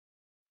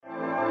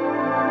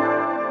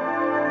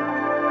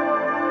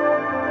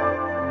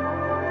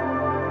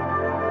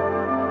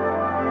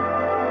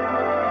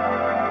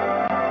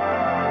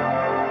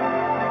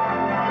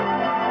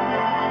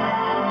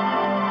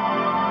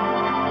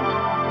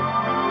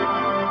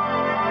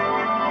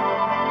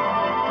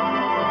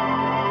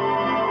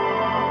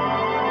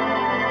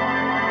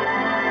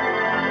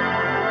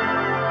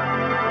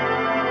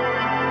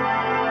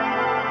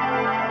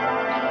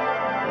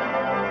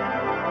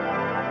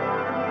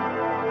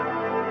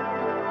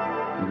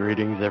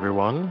Greetings,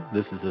 everyone.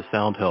 This is the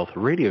Sound Health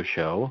Radio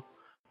Show,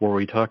 where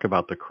we talk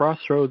about the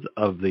crossroads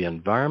of the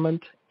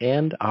environment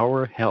and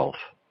our health.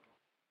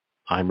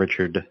 I'm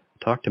Richard,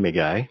 Talk to Me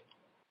Guy,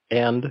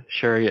 and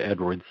Sherry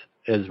Edwards,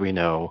 as we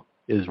know,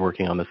 is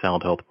working on the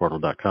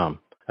soundhealthportal.com.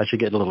 I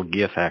should get a little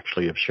gif,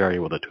 actually, of Sherry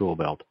with a tool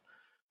belt,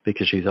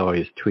 because she's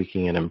always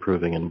tweaking and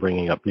improving and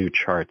bringing up new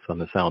charts on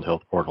the Sound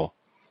Health Portal.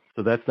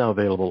 So that's now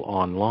available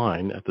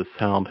online at the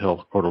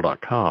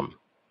soundhealthportal.com.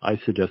 I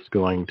suggest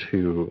going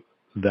to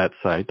that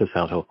site, the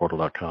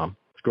soundhealthportal.com,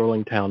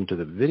 scrolling down to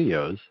the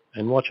videos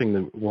and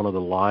watching one of the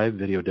live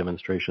video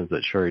demonstrations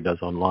that Sherry does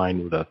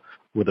online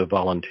with a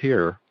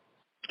volunteer,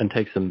 and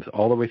takes them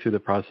all the way through the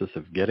process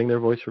of getting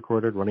their voice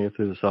recorded, running it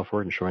through the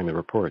software, and showing the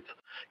reports.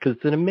 Because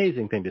it's an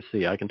amazing thing to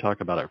see. I can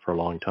talk about it for a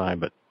long time,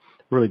 but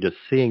really just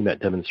seeing that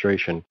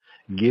demonstration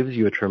gives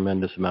you a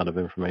tremendous amount of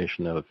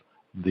information of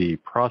the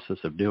process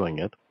of doing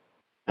it.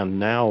 And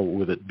now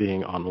with it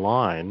being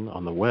online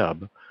on the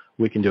web,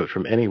 we can do it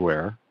from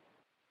anywhere,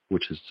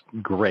 which is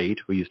great.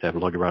 We used to have to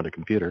lug around a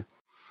computer.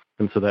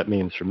 And so that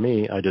means for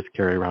me, I just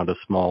carry around a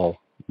small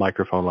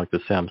microphone like the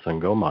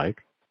Samsung Go mic,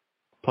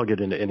 plug it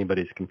into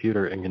anybody's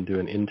computer, and can do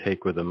an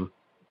intake with them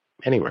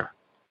anywhere.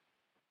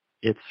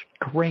 It's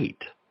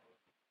great.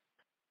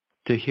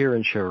 To hear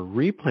and share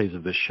replays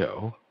of the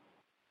show,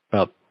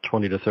 about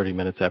 20 to 30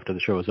 minutes after the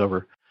show is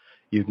over,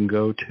 you can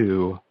go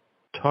to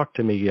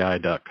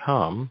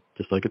talktomeguy.com,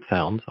 just like it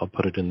sounds. I'll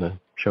put it in the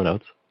show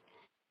notes.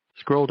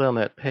 Scroll down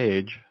that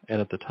page,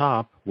 and at the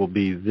top will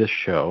be this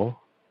show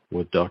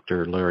with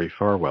Dr. Larry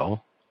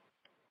Farwell,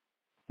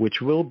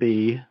 which will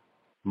be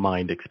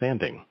mind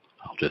expanding.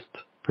 I'll just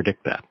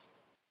predict that.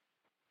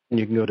 And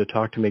you can go to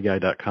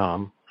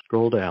talktomeguy.com,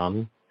 scroll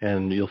down,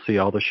 and you'll see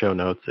all the show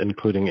notes,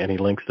 including any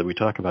links that we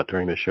talk about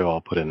during the show. I'll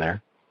put in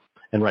there.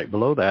 And right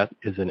below that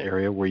is an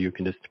area where you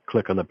can just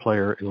click on the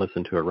player and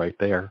listen to it right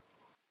there.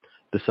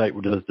 The site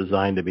was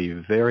designed to be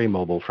very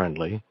mobile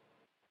friendly,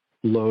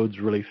 loads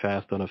really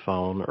fast on a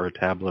phone or a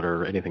tablet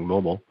or anything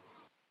mobile,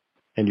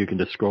 and you can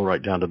just scroll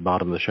right down to the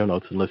bottom of the show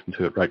notes and listen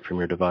to it right from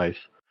your device,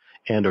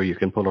 or you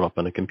can pull it up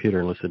on a computer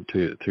and listen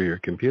to it through your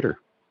computer.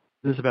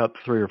 There's about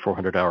 300 or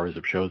 400 hours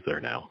of shows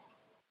there now.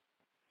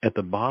 At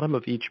the bottom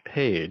of each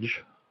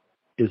page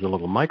is a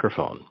little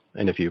microphone,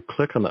 and if you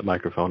click on that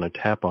microphone and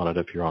tap on it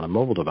if you're on a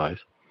mobile device,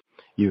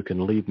 you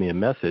can leave me a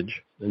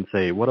message and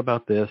say, what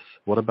about this?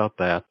 What about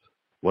that?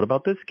 What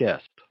about this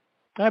guest?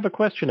 I have a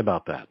question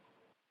about that.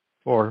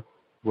 Or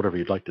whatever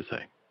you'd like to say.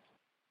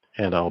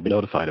 And I'll be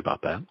notified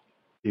about that.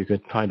 You can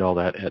find all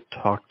that at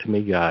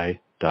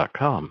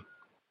talktomeguy.com.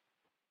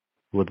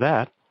 With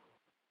that,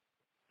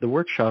 the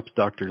workshops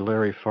Dr.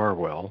 Larry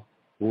Farwell,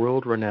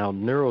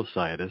 world-renowned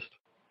neuroscientist,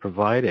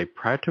 provide a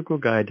practical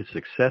guide to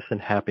success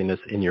and happiness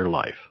in your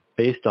life.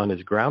 Based on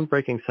his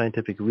groundbreaking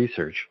scientific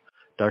research,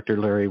 Dr.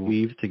 Larry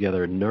weaves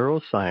together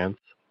neuroscience,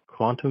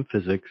 quantum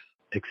physics,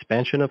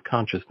 expansion of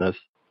consciousness,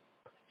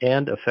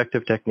 and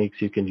effective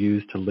techniques you can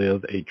use to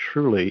live a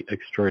truly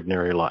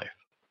extraordinary life.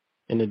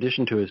 In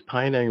addition to his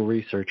pioneering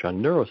research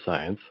on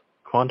neuroscience,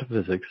 quantum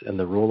physics, and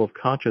the role of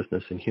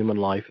consciousness in human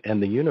life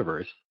and the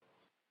universe,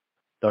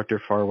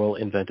 Dr. Farwell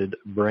invented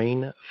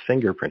brain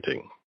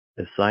fingerprinting,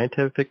 a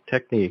scientific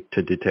technique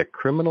to detect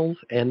criminals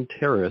and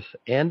terrorists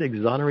and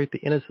exonerate the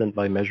innocent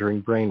by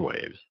measuring brain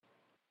waves.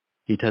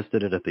 He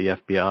tested it at the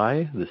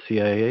FBI, the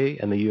CIA,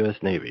 and the U.S.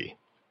 Navy,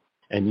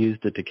 and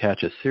used it to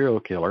catch a serial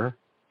killer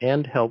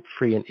and help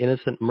free an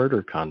innocent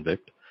murder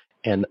convict,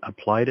 and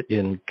applied it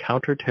in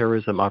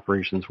counterterrorism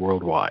operations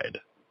worldwide.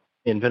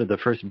 He invented the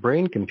first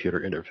brain-computer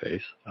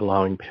interface,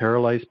 allowing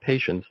paralyzed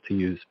patients to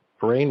use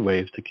brain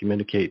waves to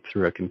communicate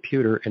through a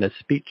computer and a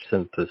speech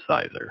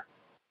synthesizer.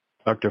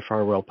 Dr.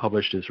 Farwell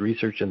published his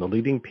research in the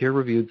leading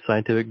peer-reviewed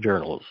scientific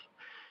journals.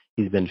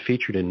 He's been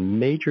featured in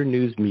major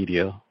news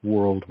media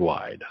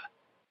worldwide.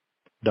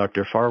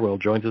 Dr. Farwell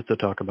joins us to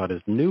talk about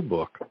his new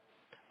book,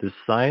 The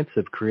Science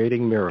of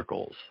Creating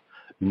Miracles,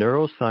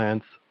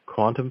 Neuroscience,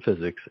 Quantum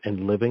Physics,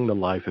 and Living the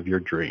Life of Your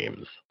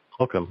Dreams.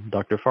 Welcome,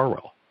 Dr.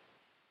 Farwell.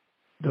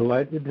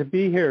 Delighted to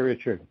be here,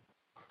 Richard.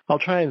 I'll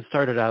try and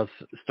start us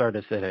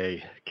at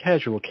a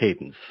casual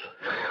cadence.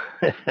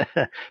 But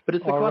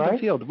it's the quantum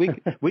field.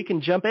 We can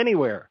jump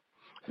anywhere.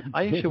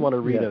 I actually want to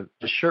read a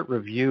short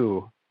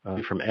review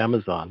from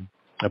Amazon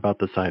about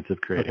the science of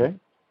creating. Okay.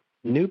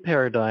 New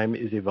paradigm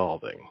is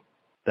evolving.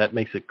 That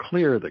makes it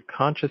clear that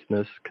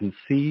consciousness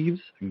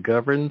conceives,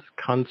 governs,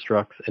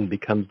 constructs, and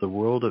becomes the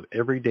world of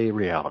everyday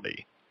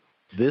reality.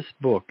 This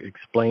book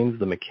explains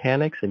the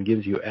mechanics and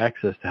gives you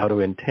access to how to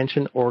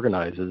intention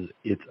organizes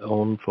its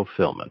own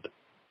fulfillment,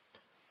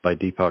 by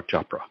Deepak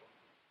Chopra.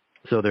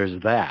 So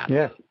there's that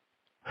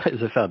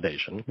as a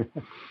foundation.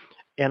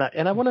 And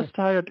I want to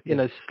start in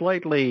a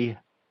slightly,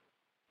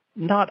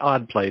 not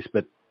odd place,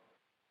 but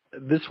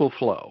this will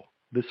flow.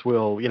 This is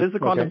the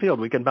quantum field.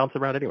 We can bounce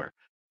around anywhere.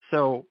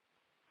 So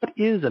what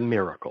is a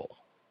miracle?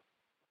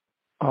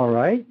 All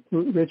right,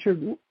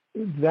 Richard,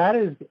 that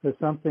is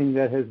something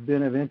that has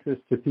been of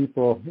interest to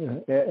people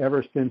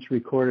ever since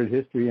recorded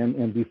history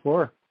and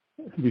before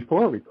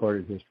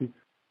recorded history.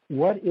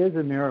 What is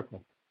a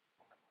miracle?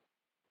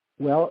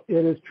 Well,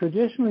 it has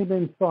traditionally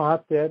been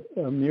thought that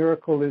a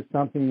miracle is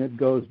something that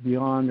goes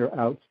beyond or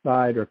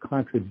outside or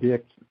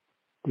contradicts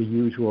the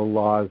usual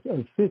laws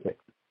of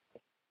physics.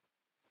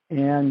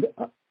 And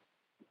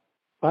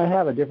I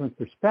have a different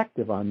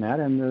perspective on that,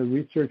 and the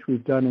research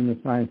we've done in the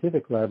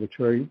scientific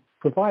laboratory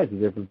provides a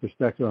different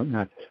perspective on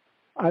that.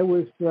 I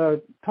was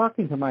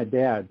talking to my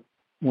dad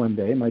one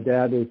day. My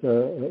dad is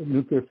a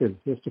nuclear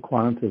physicist, a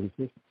quantum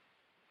physicist.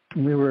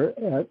 And we were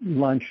at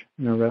lunch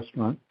in a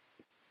restaurant.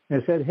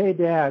 And I said, "Hey,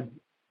 Dad,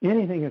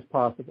 anything is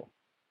possible."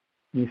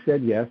 And he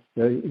said, yes,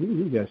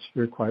 yes,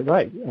 you're quite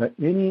right.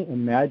 Any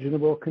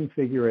imaginable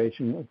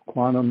configuration of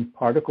quantum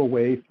particle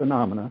wave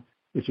phenomena,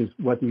 which is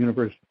what the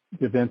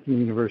events in the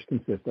universe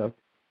consist of,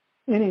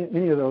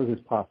 any of those is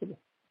possible.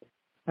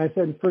 I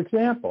said, for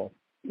example,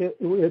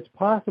 it's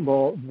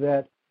possible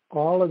that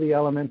all of the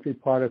elementary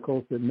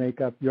particles that make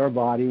up your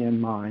body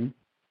and mine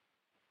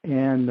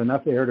and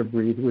enough air to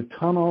breathe would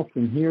tunnel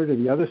from here to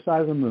the other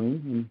side of the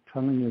moon, and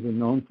tunneling is a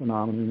known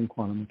phenomenon in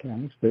quantum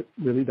mechanics that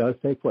really does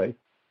take place.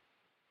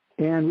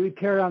 And we'd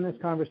carry on this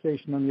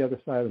conversation on the other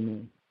side of the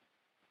moon.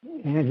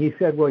 And he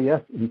said, well,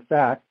 yes, in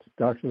fact,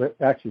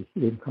 actually, he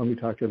didn't call me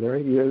Dr.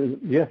 Larry.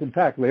 Yes, in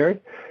fact, Larry,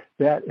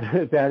 that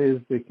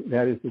is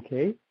the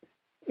case.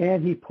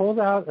 And he pulled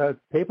out a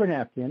paper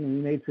napkin and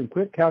he made some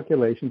quick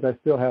calculations. I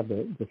still have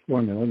the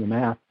formula, the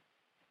math.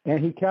 And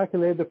he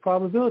calculated the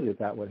probability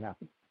that would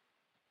happen.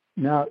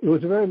 Now, it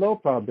was a very low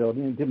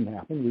probability, and it didn't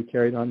happen. We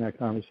carried on that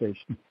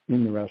conversation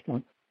in the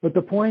restaurant. But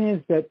the point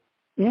is that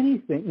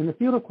anything, in the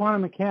field of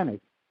quantum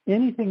mechanics,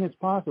 anything is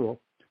possible.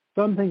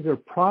 Some things are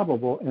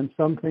probable, and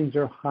some things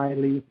are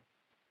highly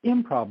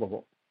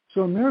improbable.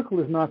 So a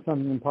miracle is not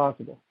something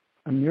impossible.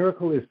 A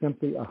miracle is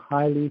simply a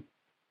highly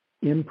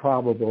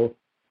improbable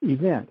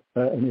event,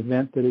 an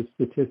event that is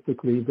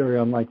statistically very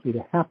unlikely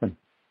to happen.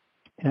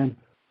 And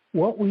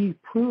what we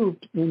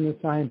proved in the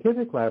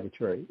scientific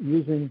laboratory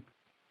using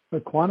the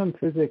quantum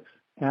physics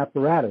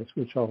apparatus,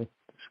 which I'll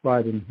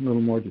describe in a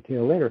little more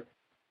detail later,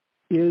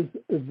 is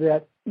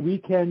that we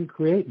can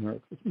create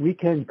miracles. We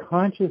can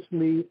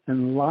consciously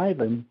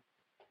enliven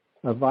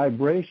a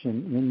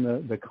vibration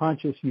in the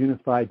conscious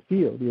unified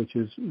field, which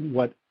is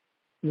what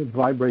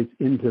vibrates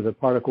into the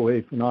particle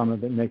wave phenomena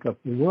that make up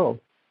the world.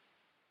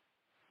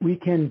 We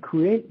can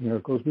create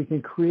miracles. We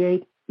can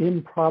create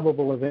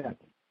improbable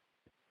events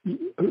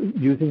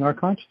using our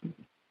consciousness.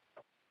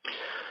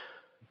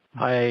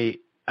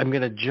 I'm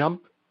going to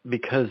jump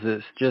because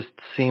this just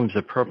seems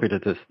appropriate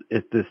at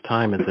this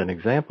time as an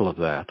example of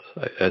that,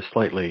 a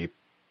slightly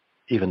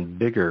even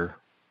bigger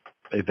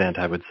event,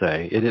 I would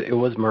say. It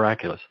was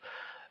miraculous.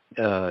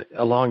 A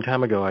long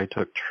time ago, I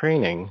took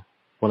training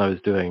when I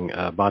was doing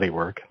body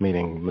work,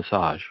 meaning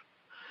massage,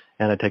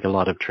 and I take a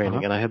lot of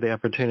training. And I had the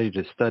opportunity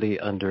to study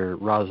under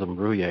Razum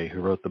Rouye,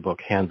 who wrote the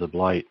book Hands of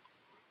Light,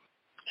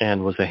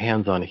 and was a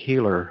hands-on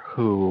healer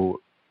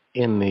who,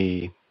 in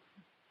the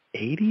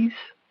 80s,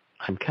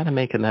 I'm kind of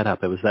making that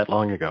up, it was that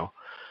long ago,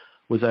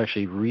 was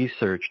actually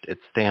researched at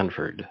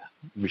Stanford.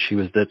 She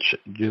was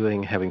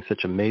having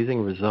such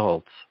amazing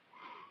results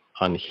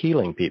on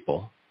healing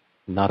people.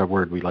 Not a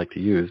word we like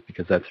to use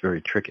because that's very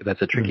tricky.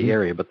 That's a tricky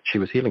area, but she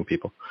was healing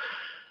people.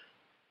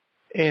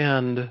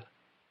 And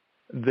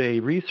they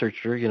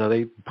researched her,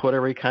 they put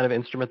every kind of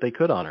instrument they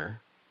could on her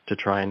to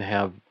try and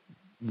have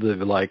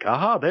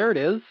aha, there it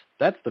is.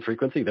 That's the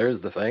frequency.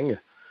 There's the thing.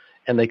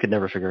 And they could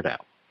never figure it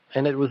out.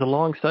 And it was a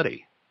long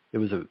study. It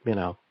was it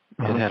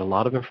had a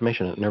lot of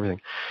information and everything.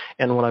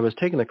 And when I was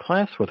taking the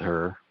class with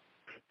her,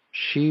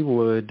 she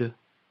would,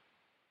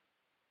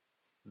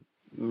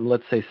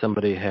 let's say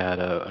somebody had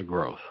a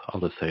growth,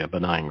 I'll just say a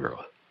benign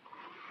growth,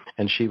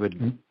 and she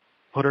would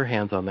put her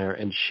hands on there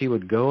and she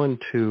would go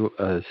into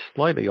a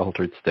slightly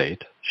altered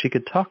state. She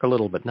could talk a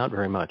little, but not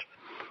very much,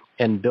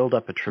 and build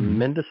up a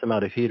tremendous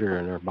amount of heat in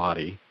her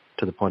body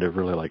to the point of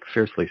really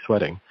fiercely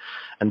sweating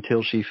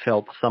until she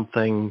felt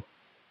something,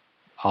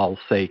 I'll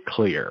say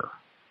clear.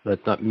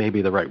 That's not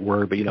maybe the right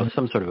word, but,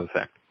 some sort of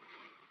effect.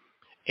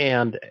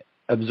 And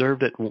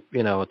observed it,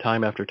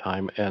 time after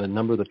time, and a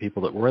number of the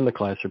people that were in the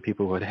class are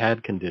people who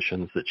had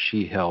conditions that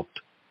she helped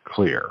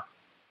clear.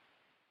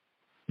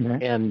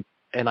 And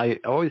I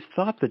always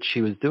thought that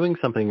she was doing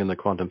something in the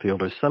quantum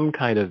field, or some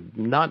kind of,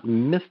 not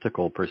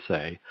mystical per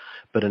se,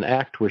 but an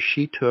act where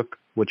she took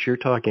what you're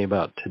talking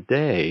about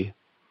today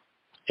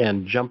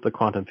and jumped the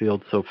quantum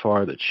field so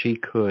far that she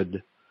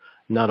could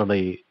not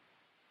only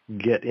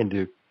get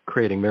into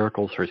creating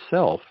miracles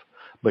herself,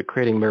 but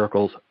creating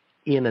miracles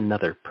in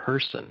another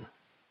person.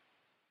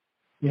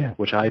 Yeah,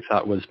 which I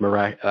thought was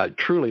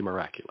truly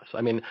miraculous.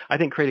 I mean, I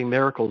think creating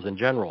miracles in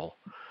general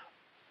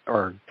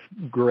are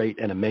great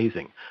and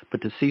amazing,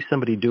 but to see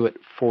somebody do it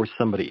for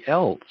somebody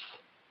else,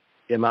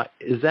 am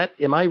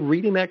I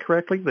reading that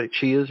correctly? That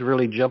she is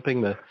really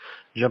jumping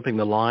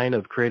the line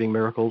of creating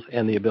miracles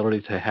and the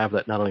ability to have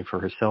that not only for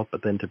herself,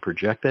 but then to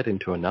project that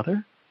into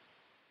another?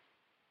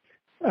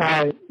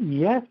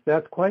 Yes,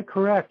 that's quite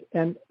correct.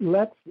 And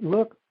let's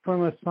look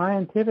from a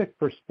scientific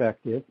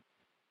perspective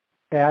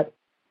at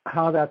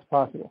how that's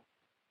possible.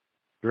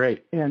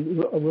 Great.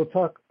 And we'll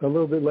talk a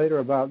little bit later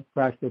about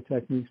practical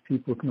techniques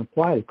people can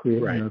apply to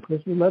create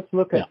miracles. Let's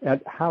look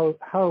at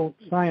how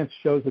science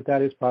shows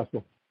that is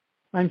possible.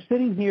 I'm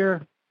sitting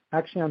here,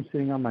 actually I'm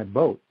sitting on my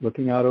boat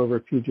looking out over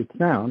Puget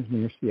Sound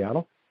near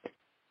Seattle,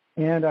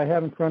 and I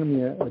have in front of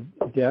me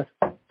a desk.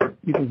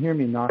 You can hear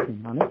me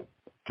knocking on it.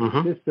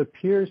 Mm-hmm. This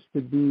appears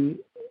to be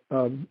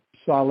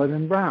solid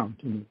and brown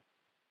to me,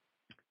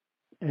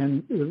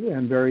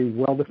 and very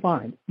well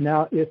defined.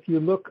 Now, if you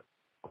look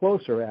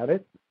closer at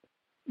it,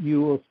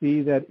 you will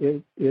see that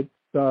it's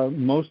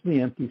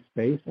mostly empty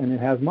space, and it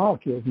has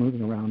molecules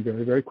moving around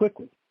very, very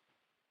quickly.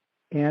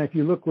 And if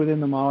you look within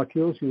the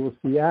molecules, you will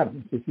see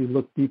atoms. If you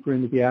look deeper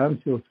into the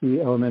atoms, you'll see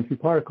elementary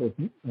particles,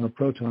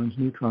 protons,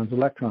 neutrons,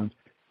 electrons.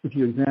 If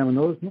you examine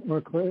those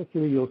more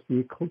closely, you'll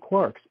see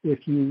quarks.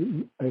 If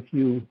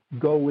you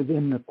go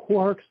within the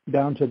quarks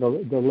down to the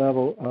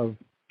level of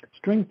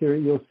string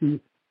theory, you'll see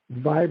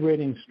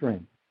vibrating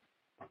string.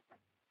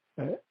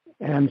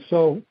 And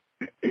so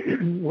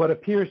what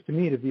appears to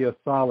me to be a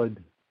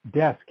solid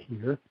desk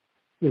here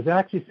is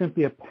actually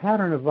simply a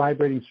pattern of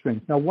vibrating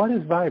strings. Now, what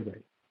is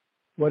vibrating?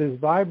 What is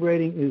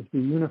vibrating is the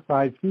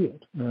unified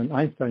field. And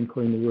Einstein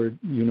coined the word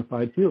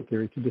unified field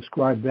theory to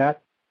describe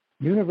that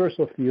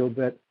universal field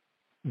that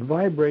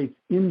vibrates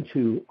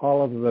into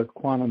all of the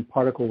quantum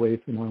particle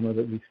wave phenomena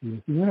that we see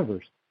as the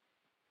universe.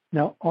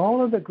 Now,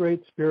 all of the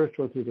great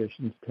spiritual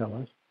traditions tell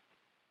us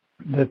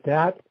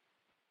that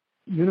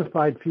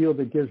unified field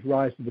that gives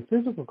rise to the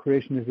physical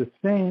creation is the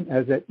same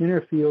as that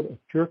inner field of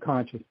pure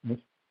consciousness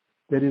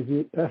that is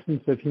the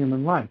essence of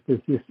human life.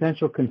 It's the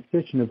essential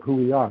constituent of who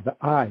we are, the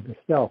I, the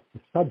self, the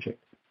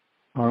subject.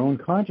 Our own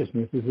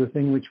consciousness is the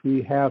thing which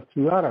we have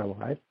throughout our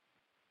life.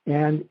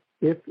 And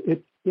if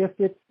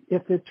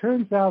it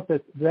turns out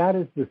that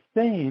is the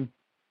same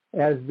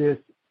as this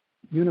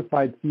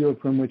unified field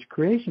from which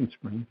creation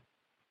springs,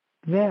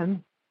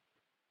 then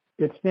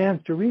it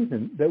stands to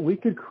reason that we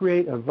could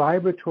create a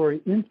vibratory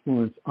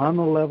influence on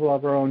the level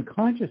of our own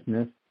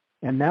consciousness,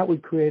 and that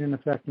would create an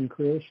effect in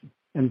creation.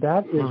 And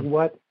that is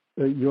what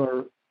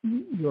your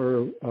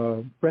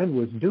friend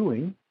was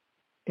doing.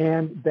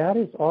 And that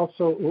is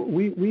also,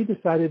 we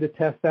decided to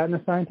test that in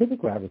a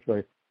scientific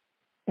laboratory.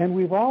 And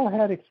we've all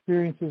had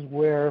experiences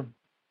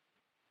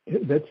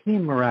that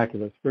seem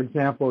miraculous. For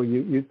example,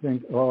 you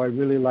think, oh, I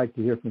really like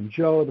to hear from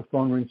Joe. The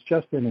phone rings,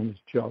 just in, and it's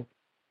Joe.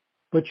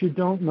 But you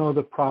don't know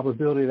the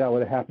probability that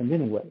would have happened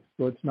anyway,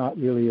 so it's not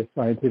really a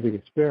scientific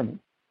experiment.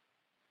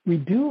 We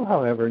do,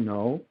 however,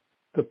 know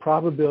the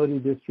probability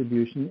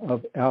distribution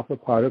of alpha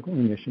particle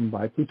emission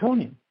by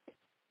plutonium.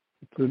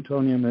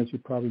 Plutonium, as you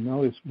probably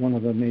know, is one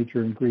of the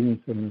major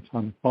ingredients of an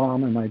atomic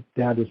bomb, and my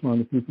dad was one of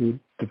the people who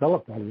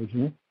developed that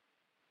originally.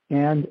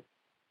 And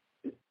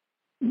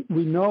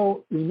we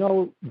know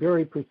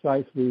very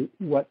precisely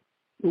what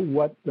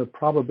the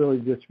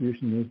probability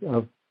distribution is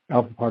of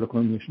alpha particle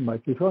emission by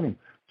plutonium.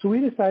 So we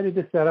decided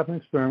to set up an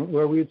experiment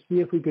where we'd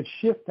see if we could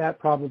shift that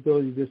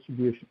probability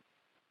distribution.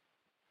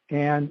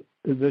 And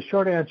the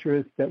short answer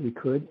is that we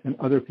could, and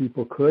other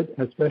people could,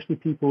 especially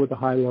people with a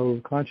high level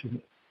of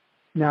consciousness.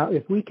 Now,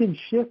 if we can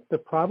shift the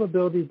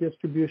probability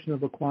distribution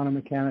of a quantum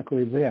mechanical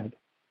event,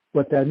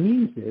 what that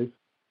means is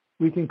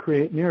we can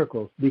create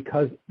miracles,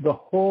 because the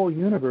whole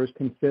universe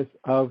consists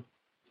of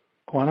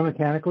quantum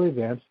mechanical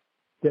events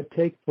that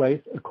take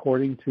place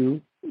according to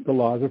the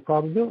laws of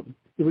probability.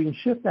 If we can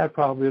shift that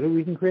probability,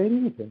 we can create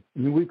anything. I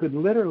mean, we could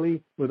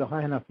literally, with a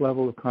high enough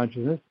level of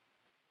consciousness,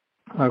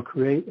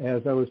 create,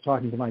 as I was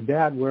talking to my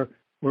dad, where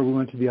we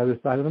went to the other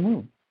side of the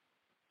moon.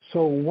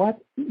 So what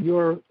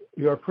your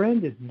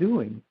friend is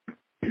doing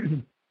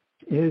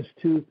is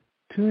to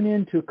tune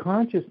into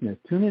consciousness,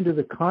 tune into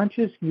the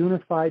conscious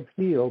unified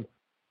field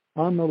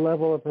on the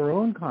level of her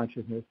own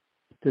consciousness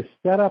to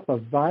set up a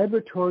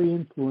vibratory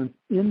influence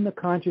in the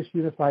conscious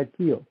unified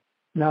field.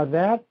 Now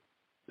that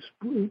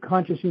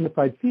conscious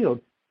unified field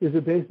is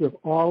the basis of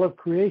all of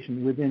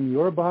creation, within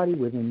your body,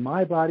 within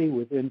my body,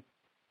 within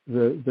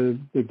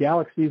the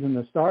galaxies and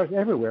the stars,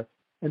 everywhere.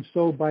 And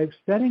so by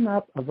setting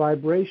up a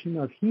vibration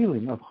of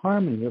healing, of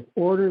harmony, of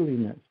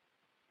orderliness,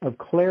 of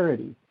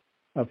clarity,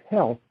 of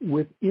health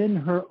within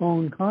her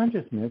own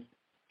consciousness,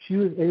 she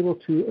was able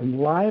to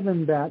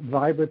enliven that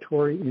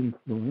vibratory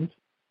influence.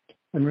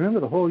 And remember,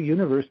 the whole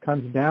universe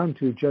comes down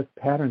to just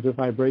patterns of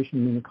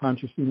vibration in the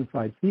conscious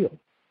unified field.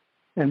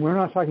 And we're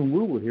not talking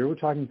woo-woo here, we're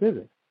talking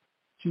physics.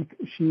 She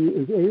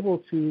is able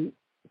to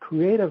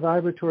create a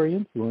vibratory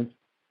influence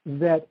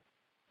that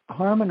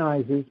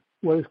harmonizes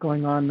what is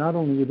going on not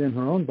only within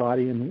her own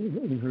body and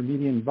in her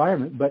immediate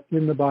environment, but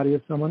in the body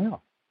of someone else.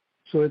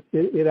 So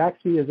it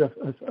actually is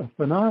a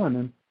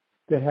phenomenon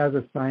that has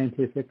a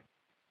scientific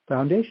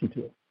foundation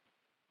to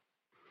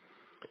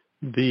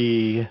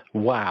it.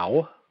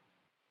 Wow.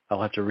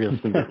 I'll have to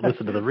listen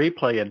to the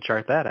replay and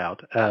chart that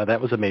out.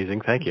 That was amazing.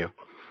 Thank you.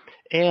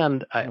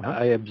 And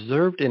I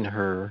observed in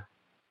her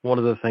one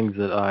of the things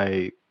that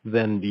I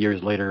then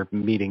years later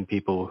meeting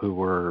people who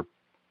were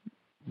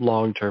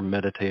long-term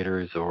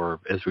meditators,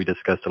 or as we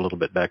discussed a little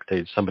bit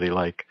backstage, somebody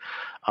like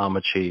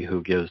Amici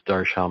who gives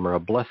Darshama a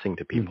blessing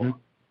to people.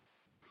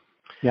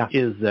 Yeah.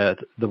 is that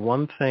the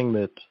one thing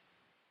that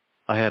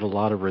I had a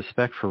lot of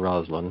respect for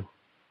Rosalind,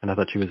 and I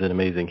thought she was an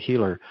amazing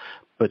healer,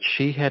 but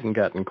she hadn't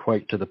gotten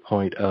quite to the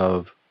point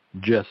of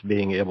just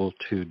being able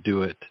to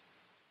do it.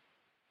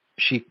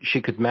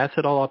 She could mass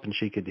it all up and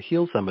she could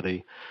heal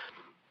somebody.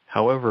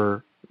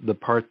 However, the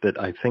part that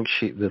I think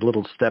the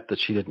little step that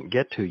she didn't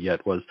get to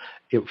yet was,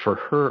 for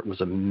her, it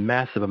was a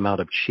massive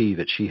amount of chi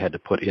that she had to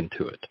put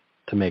into it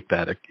to make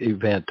that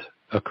event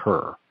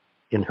occur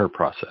in her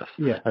process.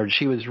 Yeah.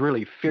 She was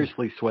really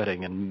fiercely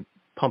sweating and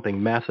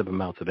pumping massive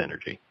amounts of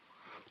energy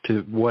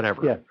to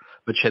whatever. Yeah.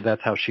 But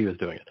that's how she was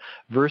doing it.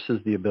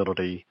 Versus the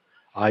ability,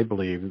 I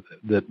believe,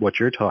 that what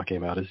you're talking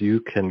about is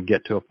you can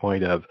get to a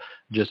point of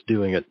just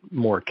doing it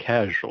more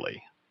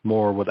casually,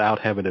 more without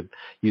having to,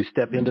 you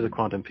step into the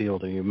quantum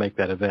field and you make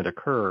that event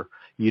occur.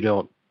 You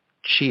don't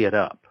chi it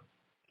up.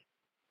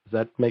 Does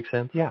that make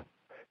sense? Yeah.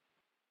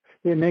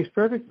 It makes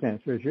perfect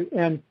sense, Richard.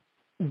 And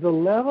the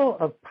level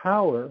of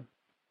power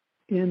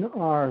in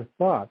our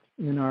thoughts,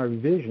 in our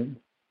vision,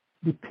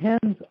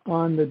 depends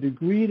on the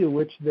degree to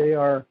which they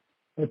are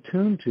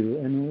attuned to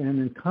and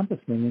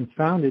encompassing and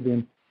founded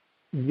in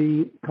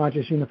the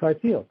conscious unified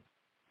field.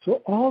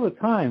 So all the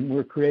time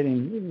we're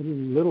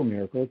creating little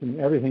miracles, and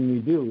everything we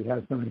do, we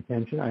have some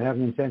intention. I have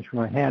an intention for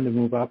my hand to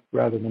move up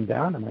rather than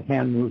down, and my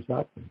hand moves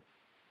up,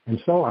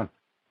 and so on.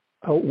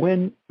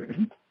 When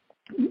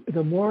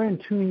the more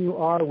in tune you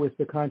are with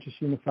the conscious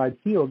unified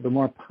field, the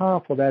more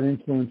powerful that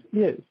influence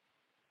is.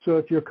 So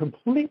if you're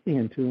completely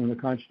in tune with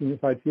the conscious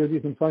unified field,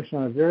 you can function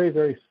on a very,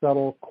 very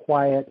subtle,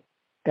 quiet,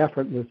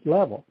 effortless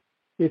level.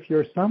 If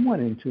you're somewhat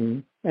in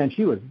tune, and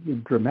she was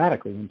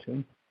dramatically in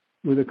tune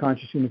with the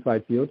conscious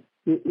unified field,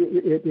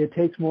 it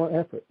takes more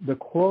effort. The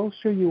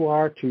closer you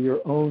are to your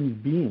own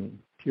being,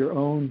 to your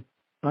own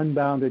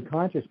unbounded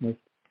consciousness,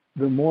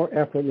 the more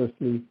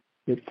effortlessly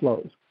it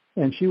flows.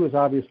 And she was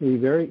obviously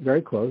very,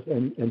 very close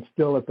and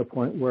still at the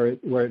point where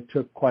it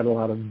took quite a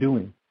lot of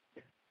doing.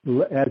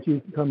 As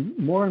you become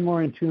more and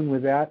more in tune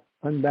with that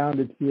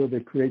unbounded field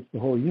that creates the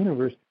whole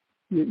universe,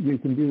 you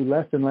can do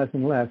less and less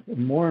and less,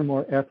 more and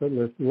more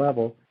effortless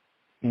level,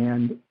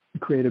 and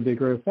create a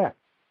bigger effect.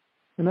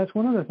 And that's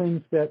one of the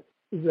things that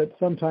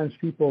sometimes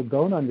people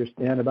don't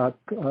understand about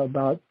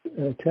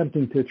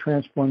attempting to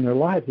transform their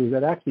lives, is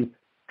that actually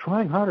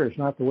trying harder is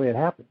not the way it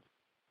happens.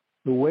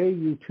 The way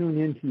you tune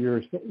into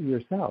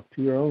yourself,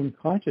 to your own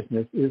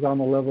consciousness, is on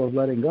the level of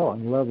letting go,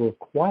 on the level of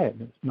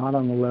quietness, not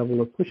on the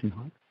level of pushing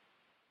hard.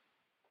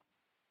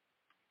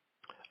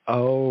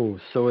 Oh,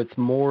 so it's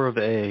more of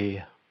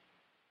a,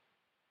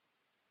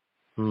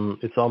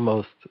 it's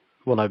almost,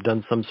 when I've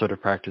done some sort of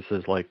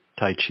practices like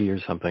Tai Chi or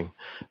something,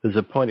 there's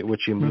a point at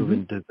which you move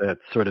into that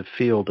sort of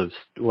field of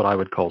what I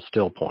would call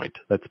still point.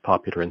 That's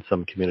popular in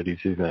some communities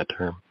using that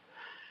term.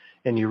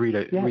 And you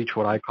reach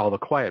what I call the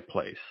quiet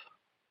place,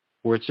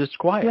 where it's just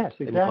quiet. Yes,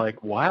 exactly. And it's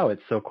like, wow,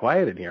 it's so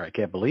quiet in here. I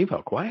can't believe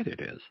how quiet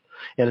it is.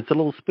 And it's a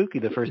little spooky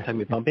the first time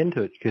you bump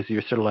into it, because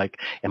you're sort of like,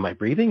 am I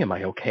breathing? Am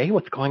I okay?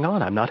 What's going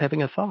on? I'm not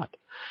having a thought.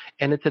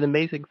 And it's an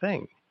amazing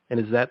thing. And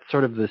is that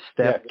sort of the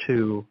step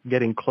to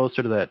getting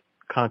closer to that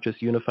conscious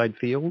unified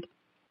field,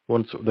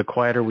 once the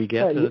quieter we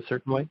get in a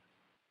certain way?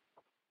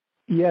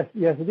 Yes,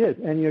 it is.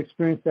 And you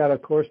experience that,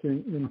 of course,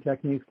 in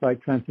techniques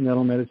like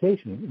transcendental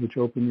meditation, which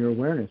open your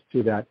awareness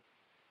to that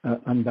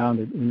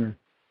unbounded inner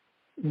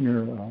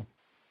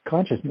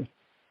consciousness.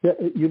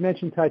 You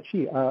mentioned Tai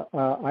Chi.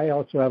 I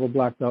also have a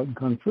black belt in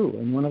Kung Fu,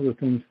 and one of the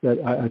things that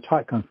I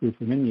taught Kung Fu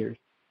for many years,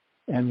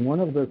 and one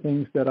of the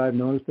things that I've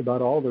noticed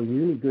about all the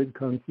really good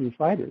Kung Fu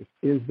fighters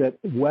is that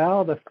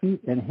while the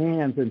feet and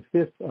hands and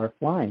fists are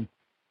flying,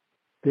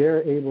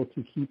 they're able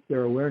to keep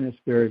their awareness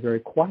very, very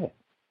quiet.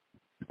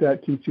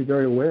 That keeps you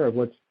very aware of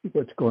what's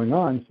going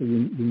on, so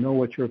you know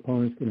what your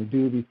opponent's going to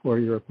do before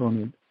your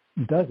opponent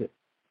does it.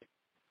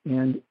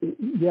 And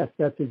yes,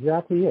 that's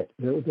exactly it.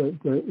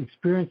 The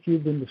experience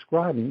you've been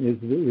describing is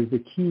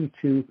the key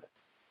to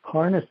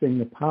harnessing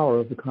the power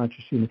of the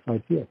conscious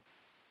unified field.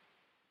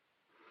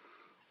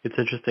 It's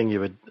interesting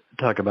you would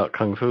talk about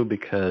Kung Fu,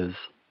 because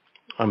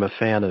I'm a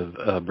fan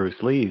of Bruce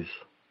Lee's,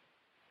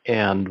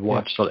 and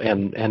watched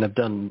and have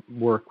done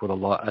work with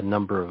a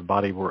number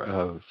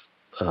of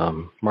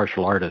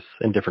martial artists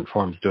in different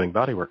forms doing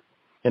body work.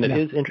 And it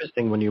is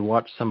interesting when you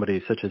watch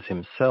somebody such as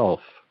himself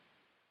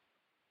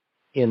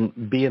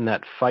be in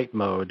that fight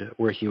mode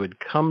where he would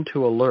come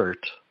to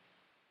alert,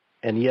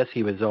 and yes,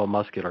 he was all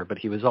muscular, but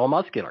he was all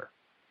muscular.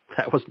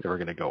 That was never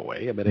going to go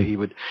away. I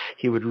mean,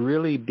 he would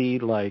really be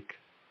like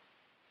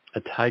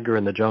a tiger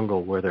in the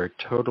jungle, where they're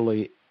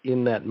totally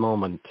in that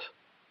moment,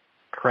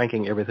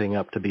 cranking everything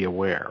up to be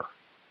aware.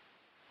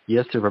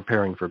 Yes, they're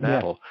preparing for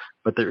battle,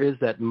 but there is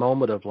that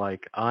moment of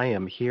like, I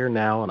am here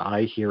now and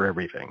I hear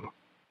everything.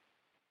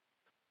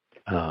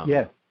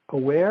 Yes,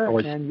 aware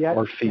and yet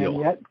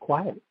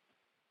quiet.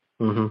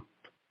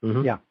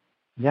 Mm-hmm.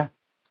 Yeah,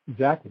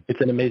 exactly.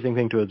 It's an amazing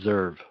thing to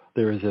observe.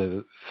 There is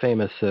a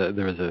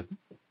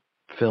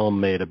film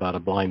made about a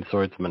blind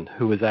swordsman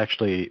who was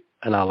actually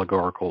an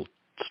allegorical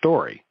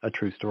story, a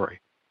true story.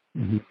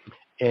 Mm-hmm.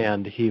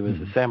 And he was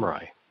a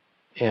samurai.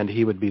 And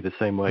he would be the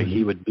same way. Mm-hmm.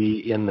 He would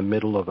be in the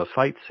middle of a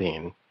fight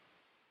scene,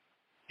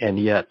 and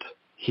yet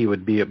he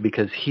would be,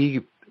 because he,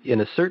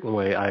 in a certain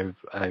way,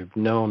 I've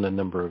known a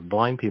number of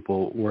blind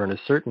people where in a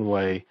certain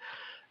way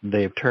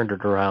they've turned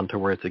it around to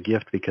where it's a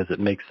gift because it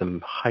makes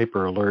them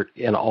hyper alert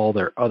in all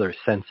their other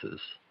senses.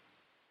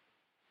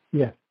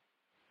 Yeah.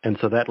 And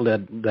so that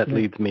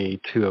leads me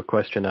to a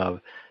question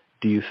of,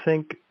 do you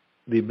think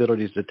the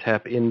abilities to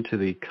tap into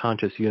the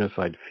conscious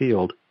unified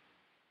field,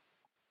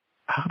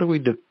 how do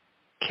we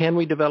can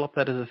we develop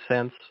that as a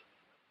sense?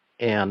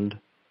 And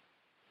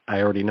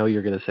I already know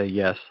you're going to say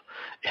yes.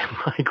 And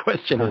my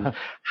question is,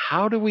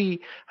 how do we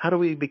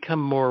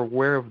become more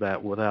aware of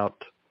that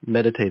without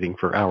meditating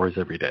for hours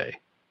every day?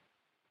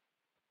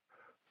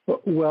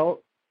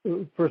 Well,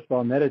 first of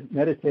all,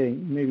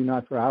 meditating, maybe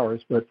not for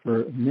hours, but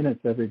for minutes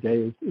every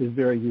day is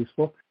very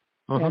useful.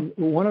 Uh-huh. And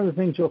one of the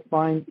things you'll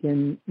find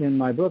in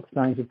my book,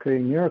 Science of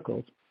Creating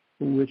Miracles,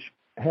 which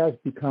has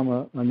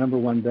become a number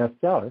one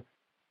bestseller,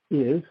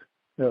 is,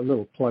 a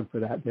little plug for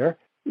that there,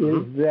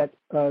 is that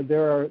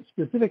there are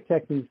specific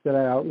techniques that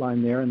I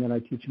outline there and that I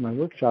teach in my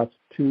workshops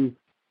to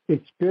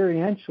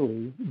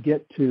experientially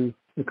get to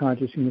the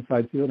conscious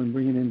unified field and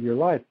bring it into your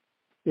life.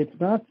 It's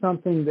not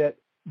something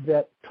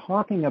that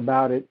talking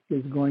about it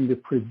is going to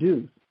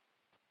produce.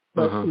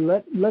 But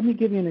let me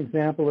give you an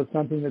example of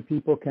something that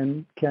people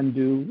can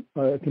do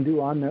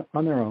on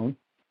their own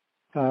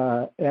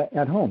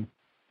at home.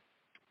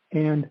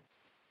 And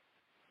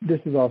this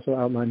is also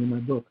outlined in my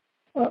book.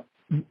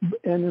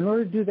 And in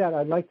order to do that,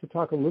 I'd like to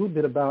talk a little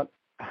bit about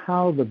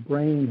how the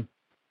brain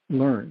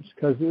learns,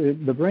 because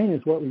the brain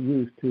is what we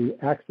use to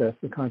access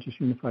the conscious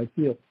unified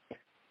field.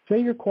 Say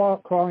you're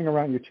crawling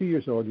around, you're 2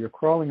 years old, you're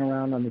crawling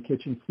around on the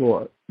kitchen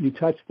floor. You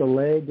touch the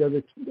leg of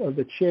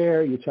the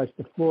chair, you touch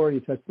the floor, you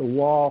touch the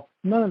wall.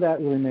 None of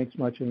that really makes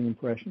much of an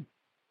impression.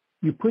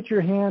 You put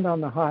your hand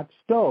on the hot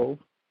stove,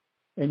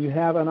 and you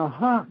have an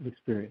aha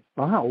experience.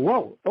 Aha,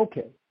 whoa,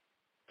 okay.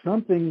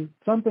 Something's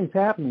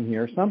happening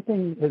here.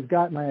 Something has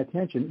got my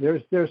attention.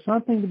 There's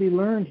something to be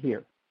learned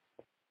here.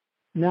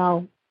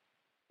 Now,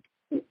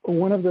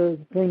 one of the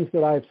things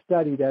that I've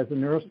studied as a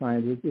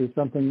neuroscientist is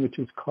something which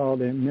is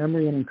called a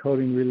memory and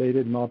encoding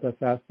related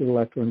multifaceted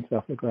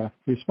electroencephalographic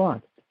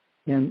response.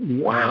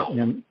 And the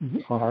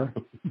MR,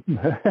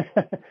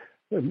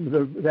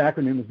 the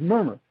acronym is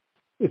murmur.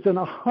 It's an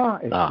aha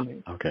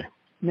experience. Okay.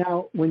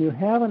 Now, when you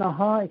have an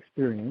aha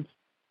experience,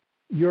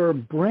 your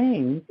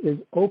brain is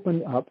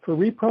opened up for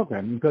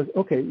reprogramming because,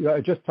 okay,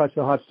 I just touched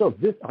the hot stove.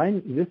 This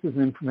is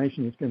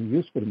information that's going to be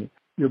useful to me.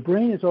 Your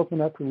brain is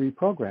opened up for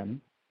reprogramming.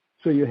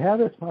 So you have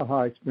this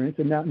aha experience,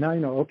 and now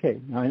you know, okay,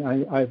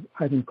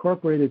 I've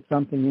incorporated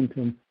something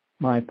into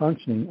my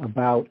functioning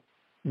about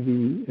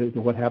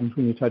what happens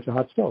when you touch a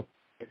hot stove.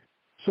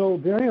 So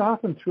very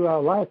often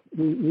throughout life,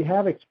 we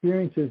have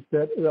experiences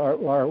that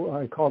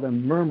are I call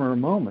them murmur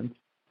moments,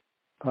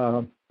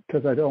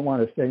 because I don't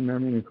want to say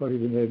memory and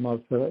encoding related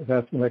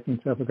multifaceted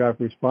electroencephalographic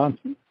response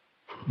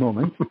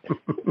moments,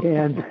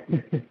 and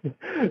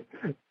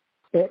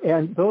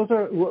those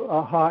are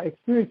aha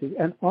experiences.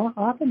 And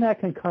often that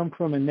can come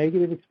from a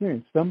negative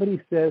experience.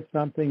 Somebody says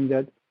something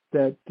that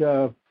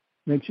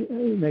makes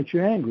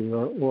you angry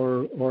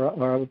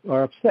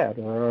or upset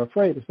or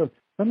afraid. So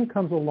something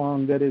comes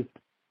along that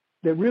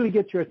really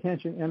gets your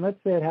attention, and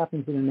let's say it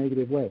happens in a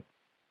negative way.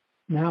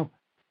 Now,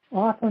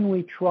 often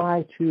we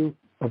try to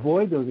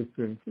avoid those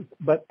experiences,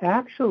 but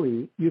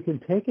actually you can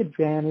take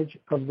advantage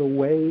of the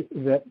way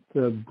that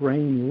the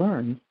brain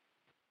learns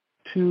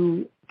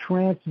to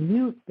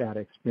transmute that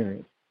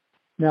experience.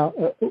 Now,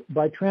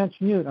 by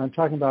transmute, I'm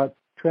talking about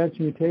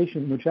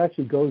transmutation, which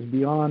actually goes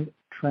beyond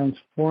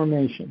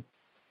transformation.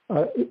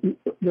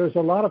 There's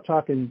a lot of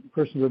talk in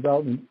personal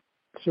development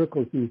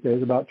circles these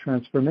days about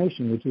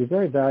transformation, which is a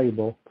very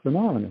valuable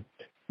phenomenon.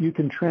 You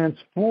can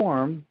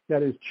transform,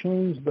 that is,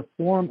 change the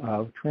form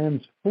of,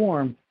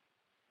 transform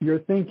your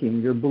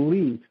thinking, your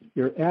beliefs,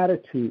 your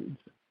attitudes,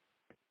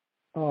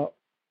 your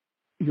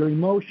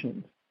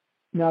emotions.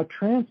 Now,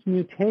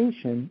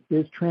 transmutation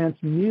is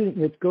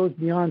transmuting. It goes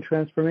beyond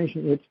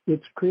transformation.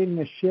 It's creating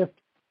a shift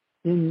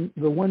in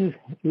the one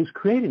who's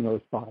creating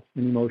those thoughts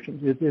and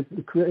emotions.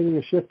 It's creating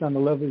a shift on the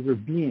level of your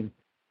being.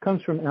 It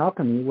comes from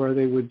alchemy, where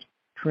they would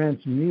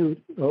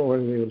transmute, or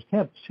they would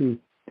attempt to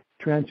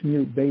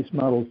transmute base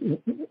metals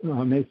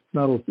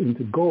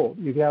into gold.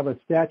 You could have a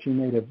statue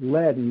made of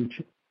lead, and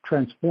you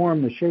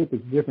transform the shape.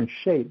 It's a different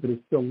shape, but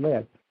it's still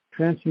lead.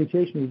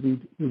 Transmutation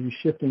would be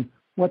shifting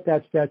what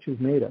that statue is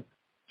made of.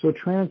 So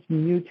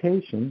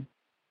transmutation,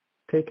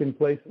 taking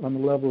place on the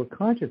level of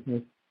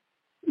consciousness,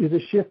 is a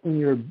shift in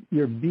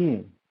your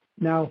being.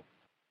 Now,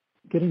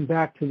 getting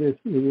back to this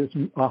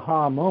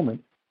aha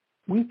moment,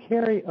 we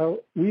carry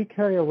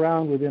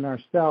around within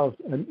ourselves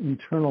an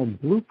internal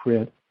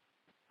blueprint,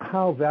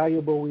 how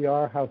valuable we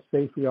are, how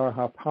safe we are,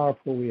 how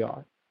powerful we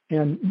are.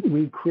 And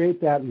we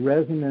create that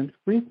resonant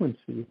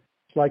frequency.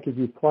 It's like if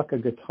you pluck a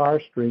guitar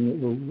string, it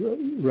will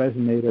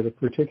resonate at a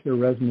particular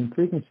resonant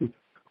frequency.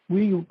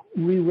 We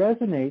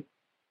resonate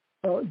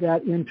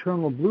that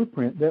internal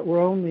blueprint that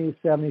we're only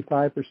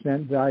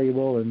 75%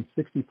 valuable and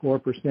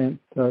 64%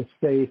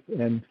 safe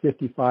and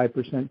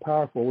 55%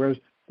 powerful, whereas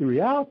the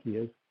reality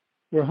is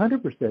we're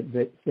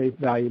 100% safe,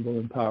 valuable,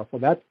 and powerful.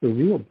 That's the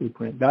real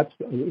blueprint. That's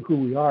who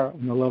we are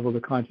on the level of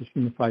the conscious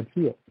unified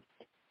field.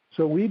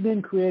 So we've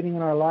been creating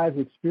in our lives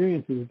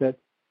experiences that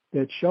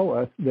show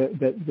us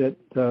that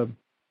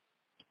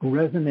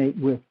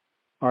resonate with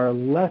our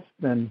less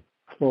than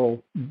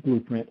full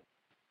blueprint.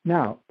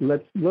 Now,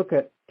 let's look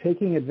at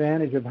taking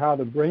advantage of how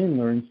the brain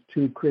learns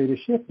to create a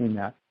shift in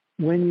that.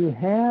 When you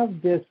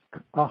have this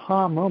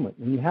aha moment,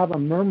 when you have a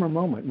murmur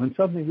moment, when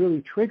something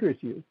really triggers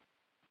you,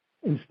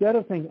 instead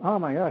of thinking, oh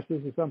my gosh,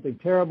 this is something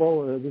terrible,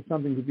 or this is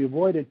something to be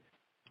avoided,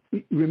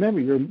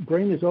 remember, your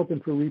brain is open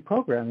for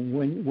reprogramming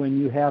when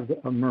you have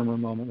a murmur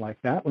moment like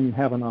that, when you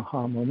have an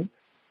aha moment.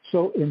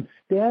 So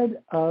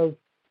instead of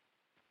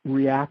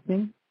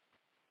reacting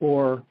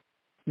or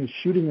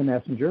shooting the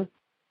messenger,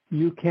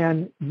 you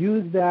can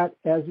use that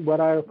as what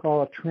I would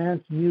call a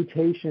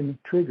transmutation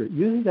trigger.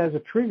 Use it as a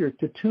trigger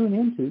to tune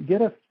into,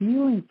 get a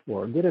feeling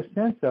for, get a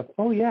sense of,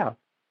 oh yeah,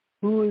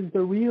 who is the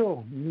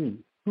real me?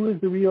 Who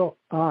is the real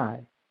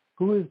I?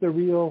 Who is the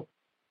real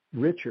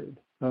Richard?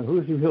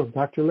 Who is the real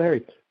Dr.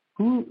 Larry?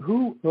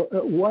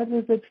 What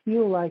does it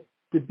feel like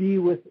to be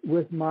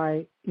with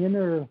my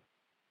inner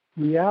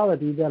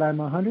reality that I'm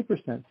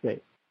 100% safe,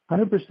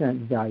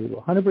 100%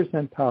 valuable,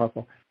 100%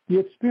 powerful? The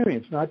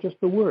experience, not just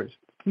the words,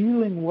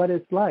 feeling what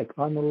it's like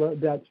on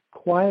that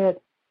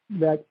quiet,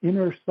 that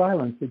inner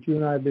silence that you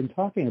and I have been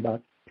talking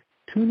about.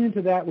 Tune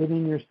into that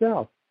within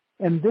yourself.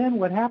 And then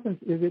what happens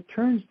is it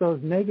turns those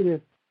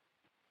negative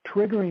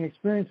triggering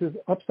experiences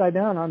upside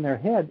down on their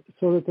head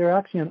so that they're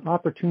actually an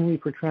opportunity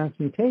for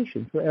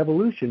transmutation, for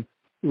evolution,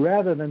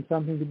 rather than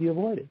something to be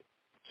avoided.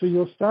 So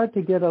you'll start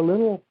to get a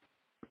little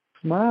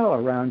smile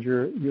around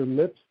your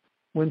lips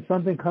when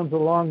something comes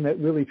along that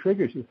really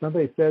triggers you.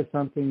 Somebody says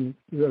something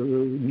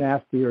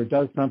nasty or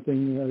does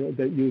something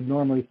that you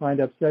normally find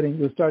upsetting,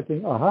 you'll start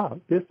thinking, aha,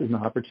 this is an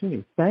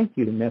opportunity. Thank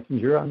you, the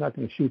messenger. I'm not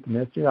going to shoot the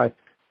messenger. I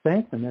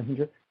thank the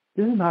messenger.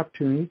 This is an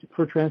opportunity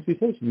for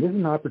transmutation. This is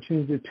an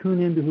opportunity to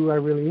tune into who I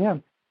really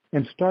am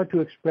and start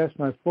to express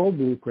my full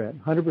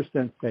blueprint,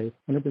 100% safe,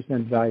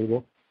 100%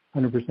 valuable,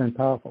 100%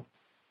 powerful.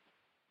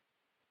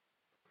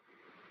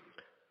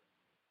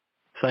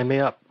 Sign me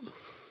up.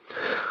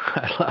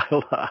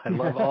 I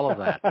love all of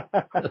that.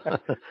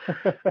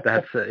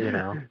 That's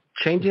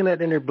changing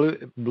that inner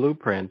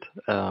blueprint.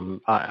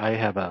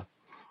 I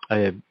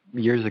had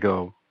years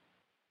ago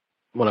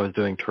when I was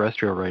doing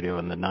terrestrial radio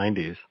in the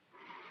 90s.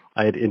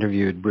 I had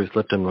interviewed Bruce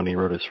Lipton when he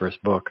wrote his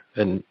first book,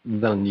 and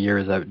then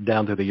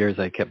down through the years,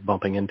 I kept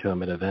bumping into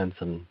him at events,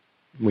 and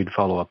we'd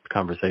follow up the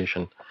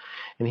conversation.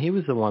 And he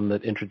was the one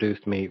that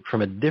introduced me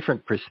from a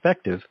different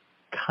perspective,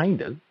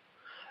 kind of,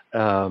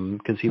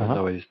 because he was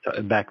always,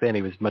 back then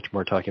he was much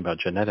more talking about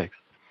genetics.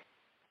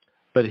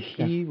 But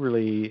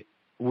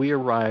we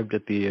arrived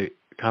at the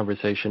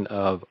conversation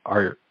of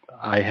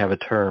I have a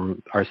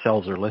term, our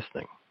cells are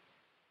listening.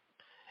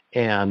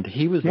 And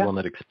he was the one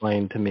that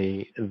explained to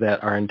me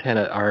that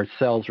our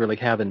cells really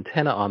have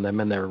antenna on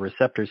them, and they're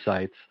receptor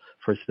sites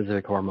for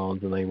specific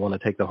hormones, and they want to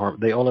take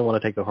they only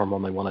want to take the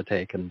hormone they want to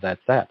take, and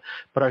that's that.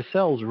 But our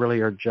cells really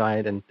are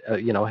giant and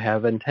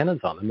have antennas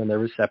on them, and they're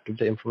receptive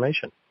to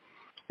information.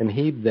 And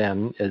he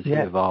then, as he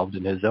evolved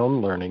in his own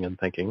learning and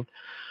thinking,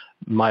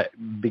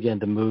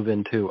 began to move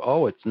into,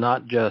 it's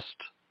not just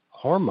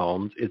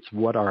hormones, it's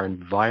what our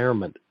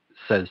environment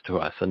says to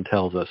us and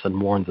tells us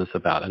and warns us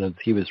about. And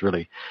he was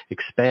really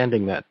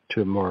expanding that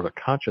to more of a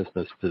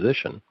consciousness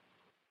position.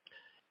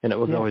 And it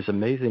was always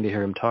amazing to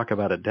hear him talk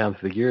about it down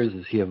through the years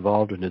as he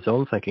evolved in his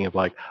own thinking of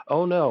like,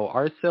 oh no,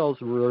 our cells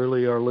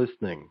really are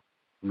listening,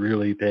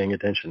 really paying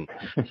attention.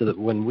 So that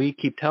when we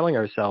keep telling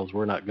ourselves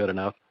we're not good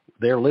enough,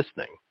 they're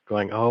listening,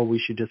 going, oh, we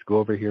should just go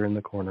over here in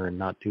the corner and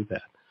not do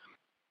that.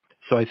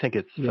 So I think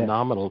it's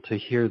phenomenal to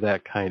hear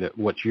that kind of,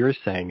 what you're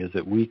saying is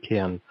that we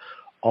can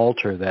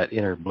alter that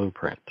inner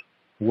blueprint.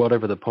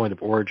 Whatever the point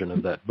of origin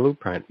of that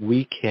blueprint,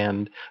 we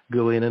can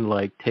go in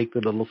and take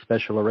the little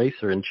special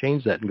eraser and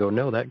change that and go,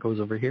 no, that goes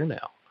over here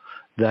now.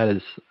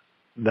 That's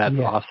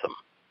awesome.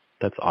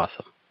 That's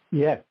awesome.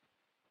 Yes.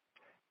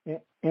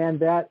 And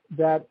that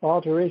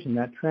alteration,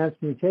 that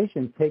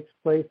transmutation takes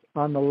place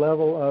on the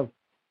level of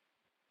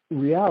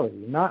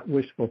reality, not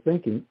wishful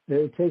thinking.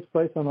 It takes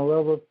place on the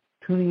level of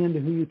tuning into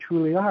who you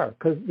truly are.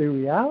 Because the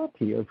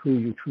reality of who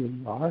you truly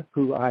are,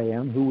 who I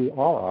am, who we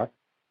all are,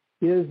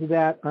 is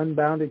that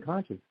unbounded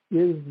conscious.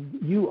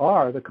 You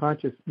are the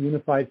conscious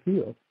unified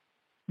field.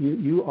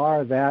 You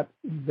are that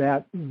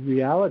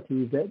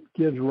reality that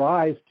gives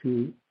rise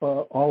to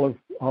all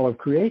of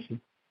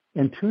creation.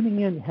 And tuning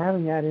in,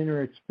 having that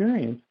inner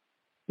experience,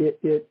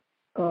 it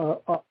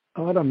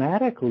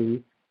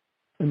automatically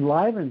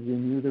enlivens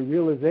in you the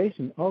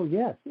realization, oh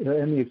yes,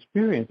 and the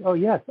experience, oh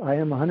yes, I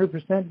am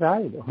 100%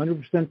 valuable,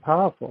 100%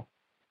 powerful,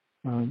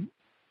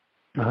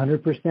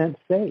 100%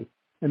 safe.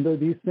 And though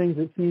these things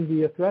that seem to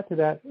be a threat to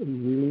that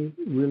really,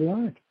 really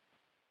aren't.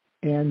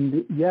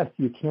 And yes,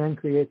 you can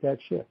create that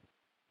shift.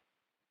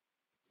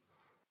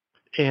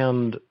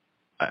 And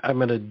I'm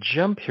going to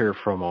jump here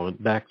for a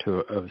moment back to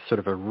a sort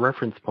of a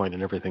reference point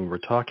in everything we're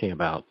talking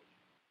about,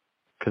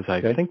 because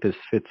I think this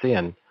fits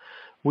in.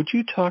 Would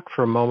you talk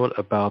for a moment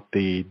about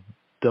the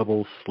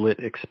double slit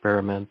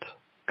experiment?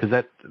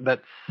 Because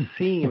that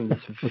seems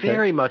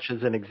very much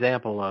as an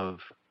example of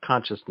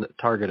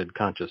targeted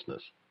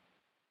consciousness.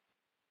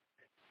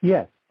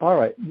 Yes. All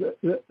right.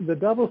 The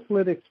double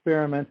slit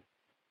experiment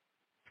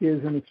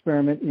is an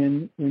experiment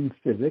in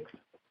physics,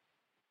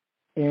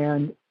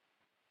 and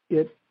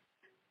it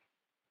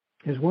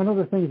is one of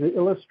the things that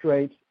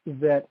illustrates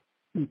that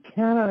you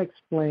cannot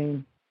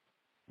explain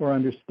or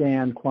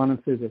understand quantum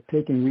physics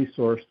taking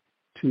resource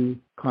to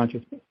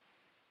consciousness.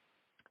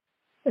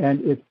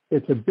 And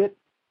it's a bit,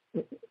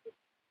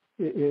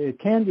 it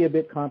can be a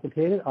bit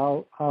complicated.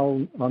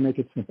 I'll make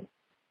it simple.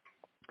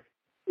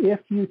 If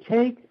you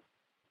take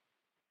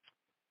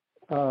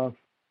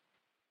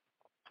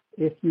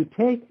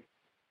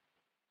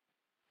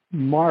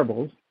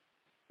marbles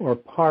or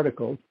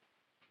particles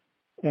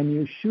and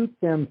you shoot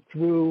them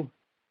through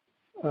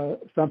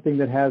something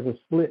that has a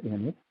slit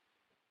in it,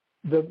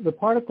 the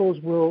particles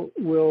will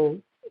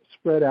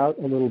spread out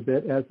a little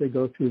bit as they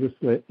go through the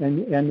slit.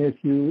 And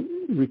if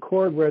you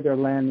record where they're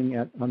landing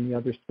at on the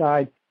other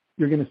side,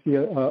 you're going to see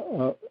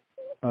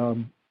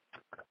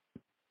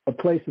a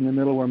place in the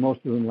middle where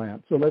most of them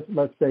land. So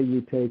let's say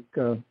you take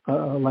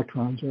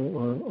electrons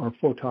or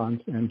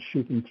photons and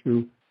shoot them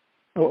through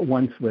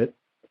one slit,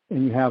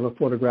 and you have a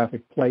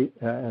photographic plate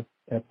at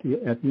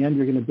the end.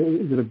 You're going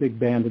to get a big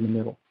band in the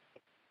middle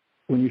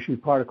when you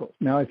shoot particles.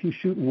 Now, if you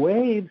shoot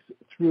waves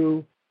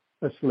through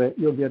a slit,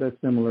 you'll get a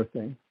similar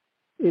thing.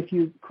 If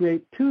you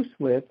create two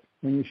slits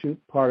and you shoot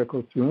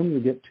particles through them, you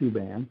get two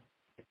bands.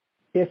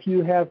 If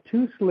you have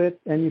two slits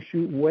and you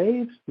shoot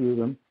waves through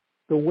them,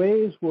 the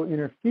waves will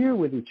interfere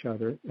with each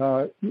other.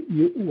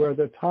 Where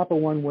the top of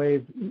one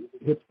wave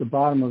hits the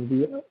bottom of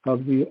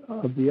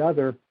the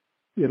other,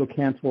 it'll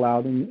cancel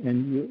out,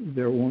 and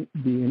there won't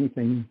be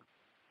anything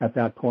at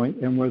that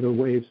point. And where the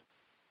waves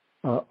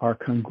are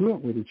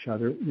congruent with each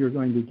other, you're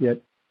going to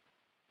get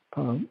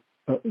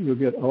you'll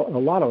get a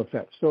lot of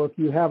effects. So if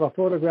you have a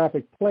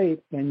photographic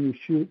plate and you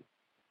shoot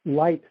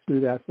light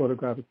through that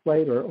photographic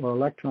plate, or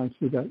electrons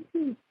through that,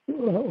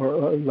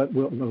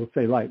 we'll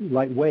say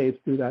light waves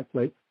through that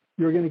plate,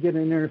 you're going to get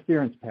an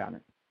interference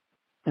pattern.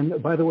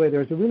 And by the way,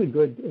 there's a really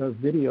good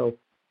video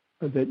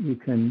that you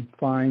can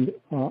find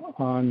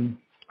on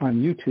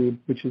YouTube,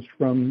 which is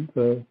from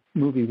the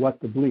movie What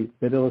the Bleep,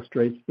 that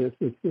illustrates this.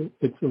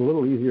 It's a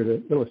little easier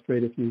to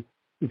illustrate if you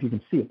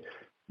can see it.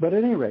 But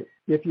at any rate,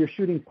 if you're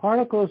shooting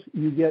particles,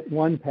 you get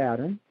one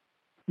pattern,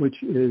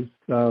 which is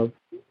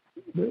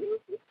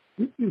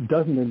it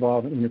doesn't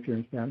involve an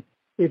interference pattern.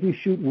 If you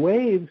shoot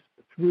waves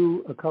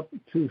through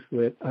two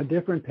slits, a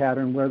different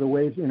pattern where the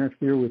waves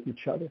interfere with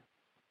each other.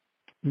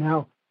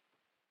 Now,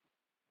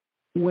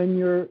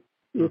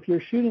 if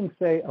you're shooting,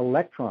 say,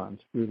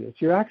 electrons through this,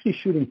 you're actually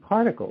shooting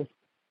particles,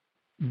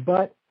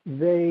 but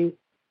they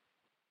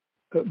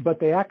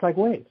act like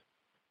waves.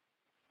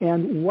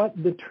 And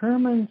what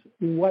determines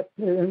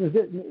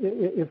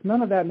if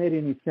none of that made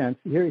any sense,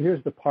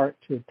 here's the part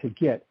to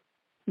get.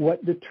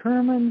 What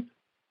determines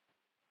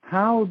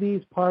how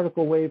these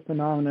particle wave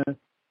phenomena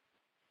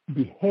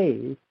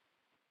behave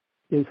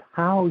is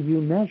how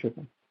you measure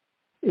them.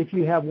 If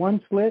you have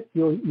one slit,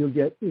 you'll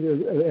get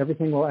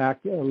everything will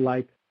act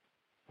like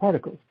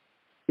particles.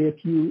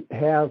 If you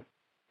have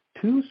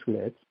two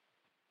slits,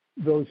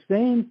 those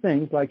same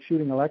things, like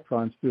shooting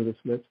electrons through the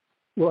slits,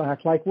 will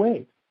act like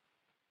waves.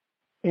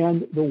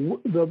 And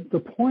the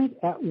point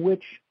at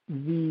which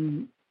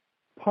the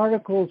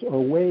particles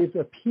or waves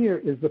appear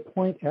is the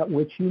point at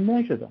which you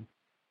measure them.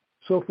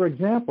 So, for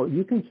example,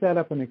 you can set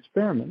up an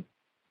experiment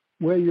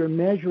where you're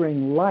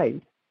measuring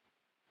light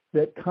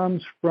that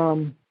comes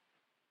from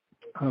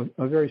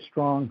a very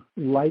strong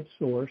light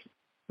source,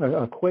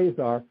 a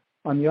quasar,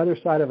 on the other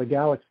side of a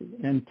galaxy.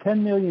 And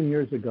 10 million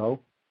years ago,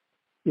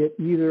 it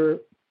either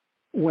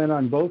went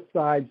on both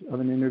sides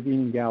of an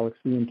intervening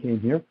galaxy and came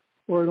here,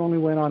 or it only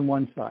went on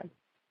one side.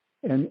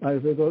 And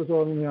if it goes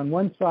only on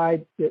one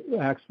side, it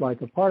acts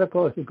like a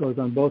particle. If it goes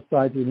on both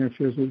sides, it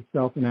interferes with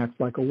itself and acts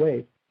like a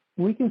wave.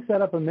 We can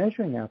set up a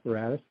measuring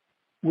apparatus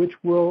which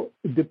will,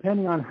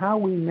 depending on how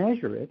we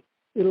measure it,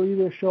 it'll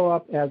either show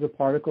up as a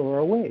particle or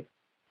a wave.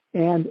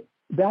 And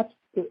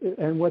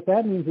what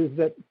that means is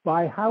that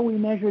by how we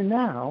measure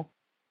now,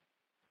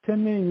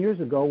 10 million years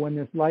ago, when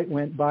this light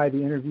went by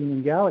the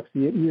intervening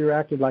galaxy, it either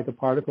acted like a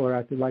particle or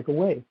acted like a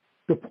wave.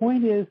 The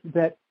point is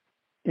that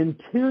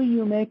until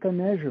you make a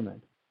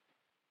measurement,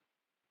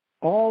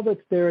 all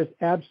that's there is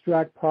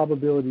abstract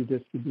probability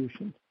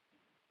distributions.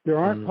 There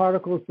aren't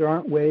particles, there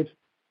aren't waves.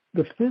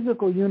 The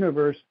physical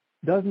universe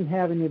doesn't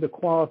have any of the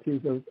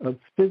qualities of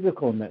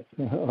physicalness,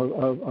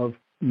 of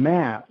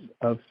mass,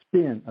 of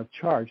spin, of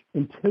charge,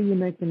 until you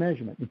make the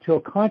measurement, until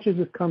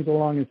consciousness comes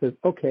along and says,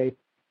 okay,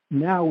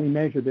 now we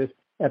measure this.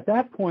 At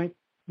that point,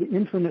 the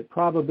infinite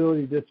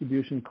probability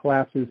distribution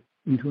collapses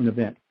into an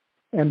event.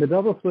 And the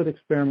double slit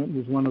experiment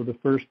was one of the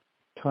first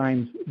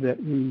times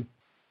that we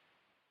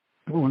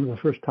one of the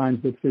first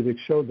times that physics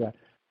showed that.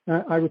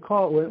 I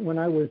recall when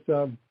I was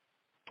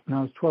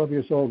 12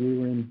 years old, we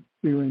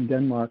were in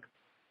Denmark,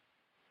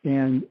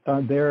 and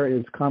there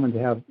it's common to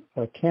have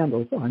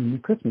candles on the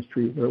Christmas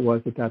tree, where it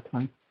was at that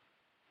time.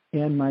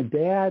 And my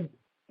dad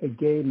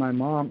gave my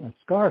mom a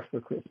scarf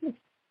for Christmas.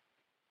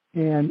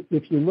 And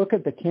if you look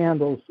at the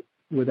candles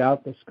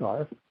without the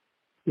scarf,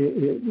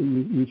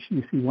 you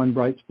see one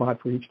bright spot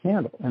for each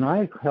candle. And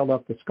I held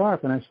up the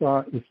scarf, and I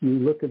saw if you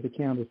look at the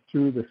candles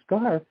through the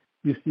scarf,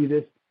 you see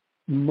this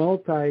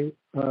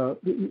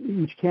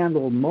each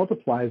candle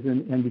multiplies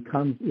and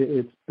becomes,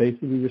 it's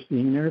basically you're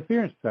seeing an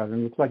interference pattern.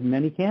 It looks like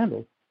many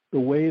candles. The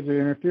waves are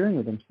interfering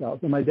with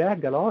themselves. And my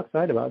dad got all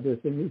excited about this,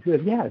 and he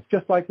said, yeah, it's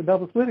just like the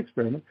double slit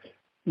experiment,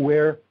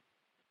 where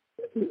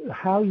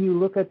how you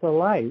look at the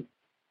light,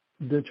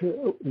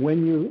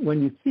 when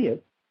you see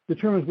it,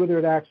 determines whether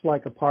it acts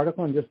like a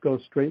particle and just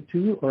goes straight to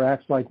you, or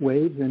acts like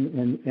waves,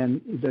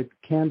 and the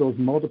candles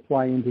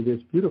multiply into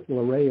this beautiful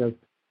array of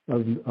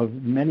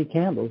many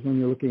candles when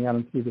you're looking at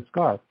them through the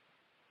scarf.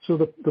 So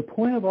the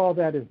point of all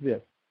that is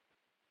this,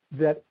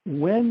 that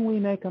when we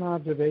make an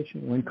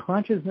observation, when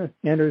consciousness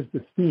enters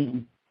the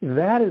scene,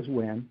 that is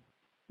when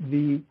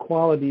the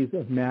qualities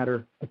of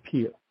matter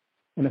appear.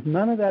 And if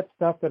none of that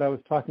stuff that I was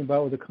talking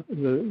about with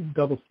the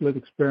double slit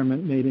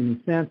experiment made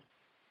any sense,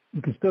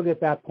 you can still get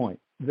that point,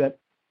 that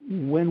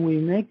when we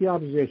make the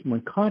observation,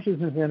 when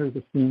consciousness enters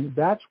the scene,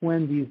 that's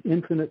when these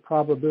infinite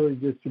probability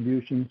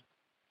distributions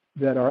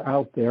that are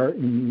out there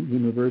in the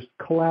universe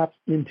collapse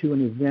into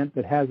an event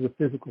that has the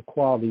physical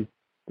qualities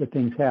that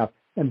things have.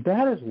 And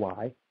that is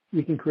why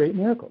we can create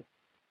miracles,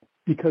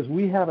 because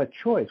we have a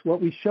choice.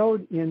 What we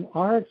showed in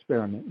our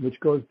experiment, which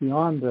goes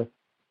beyond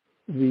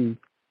the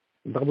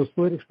double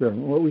slit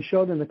experiment, what we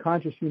showed in the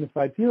conscious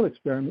unified field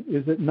experiment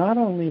is that not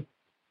only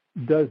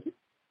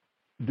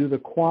do the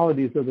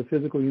qualities of the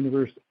physical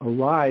universe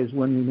arise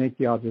when we make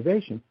the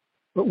observation,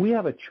 but we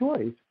have a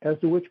choice as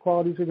to which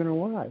qualities are going to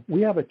arise.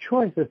 We have a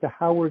choice as to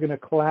how we're going to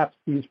collapse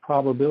these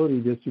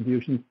probability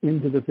distributions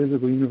into the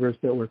physical universe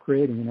that we're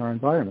creating in our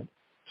environment.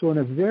 So in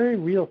a very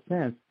real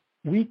sense,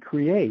 we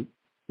create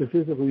the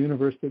physical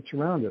universe that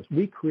surrounds us.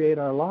 We create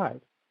our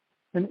lives.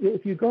 And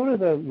if you go to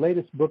the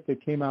latest book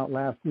that came out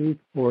last week,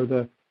 or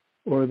the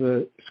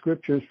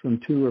scriptures from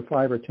 2 or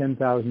 5 or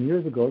 10,000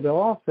 years ago, they'll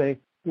all say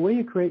the way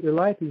you create your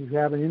life is you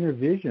have an inner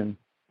vision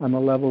on the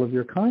level of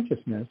your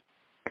consciousness,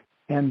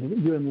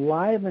 and you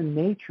enliven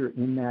nature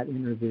in that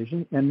inner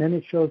vision, and then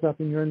it shows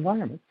up in your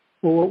environment.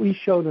 Well, what we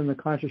showed in the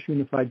conscious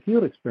unified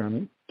field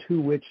experiment,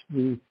 to which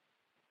the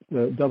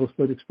double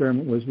slit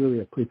experiment was really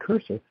a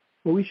precursor,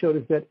 what we showed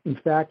is that, in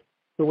fact,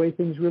 the way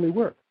things really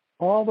work.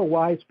 All the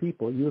wise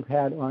people you've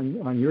had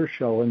on your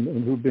show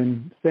and who've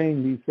been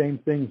saying these same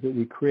things, that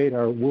we create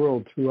our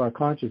world through our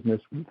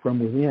consciousness from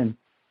within,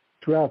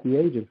 throughout the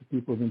ages,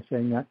 people have been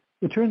saying that.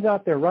 It turns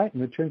out they're right,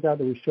 and it turns out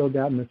that we showed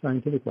that in the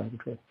scientific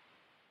laboratory.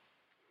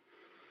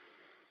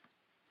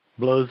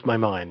 Blows my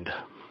mind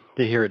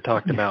to hear it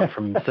talked about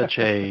from such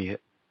a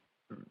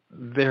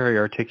very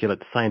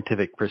articulate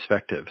scientific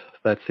perspective.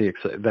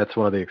 That's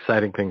one of the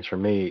exciting things for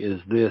me,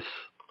 is this,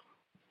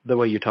 the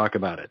way you talk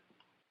about it.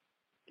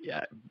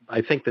 Yeah,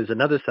 I think there's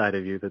another side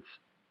of you that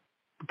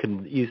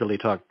can easily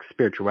talk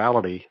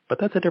spirituality, but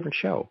that's a different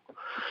show.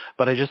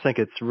 But I just think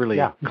it's really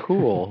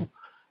cool,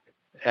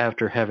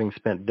 after having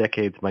spent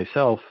decades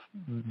myself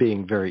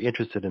being very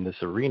interested in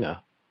this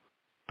arena,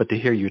 but to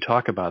hear you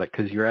talk about it,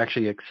 because you're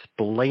actually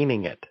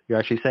explaining it. You're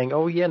actually saying,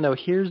 oh, yeah, no,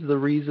 here's the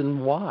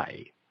reason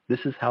why.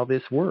 This is how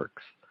this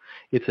works.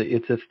 It's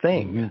a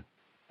thing.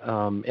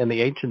 Mm-hmm. And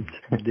the ancients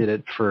did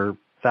it for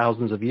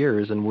thousands of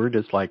years, and we're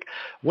just like,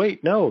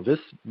 wait, no,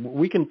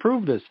 we can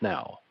prove this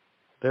now,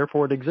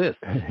 therefore it exists.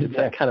 It's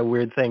that kind of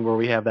weird thing where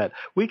we have that,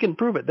 we can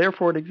prove it,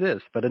 therefore it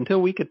exists. But until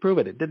we could prove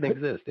it, it didn't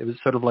exist. It was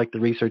sort of like the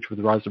research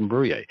with Rosalind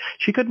Bruyere.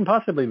 She couldn't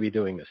possibly be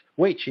doing this.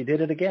 Wait, she did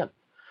it again.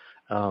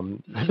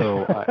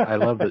 So I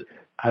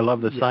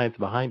love the science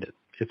behind it.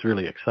 It's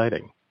really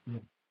exciting.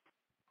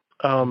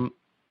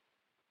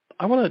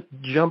 I want to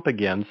jump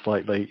again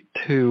slightly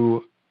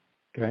to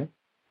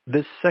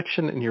this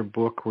section in your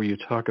book where you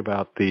talk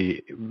about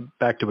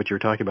back to what you were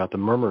talking about, the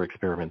murmur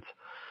experiments,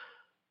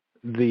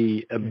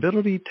 the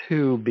ability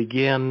to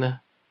begin.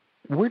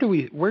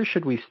 Where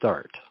should we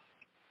start?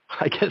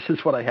 I guess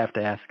is what I have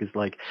to ask, is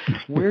like,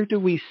 where do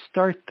we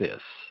start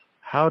this?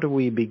 How do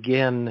we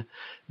begin?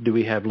 Do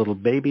we have little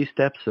baby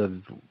steps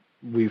of,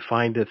 we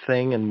find a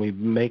thing and we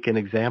make an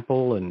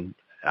example? And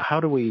how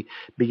do we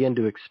begin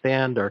to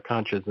expand our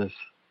consciousness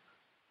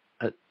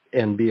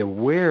and be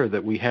aware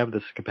that we have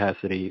this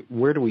capacity?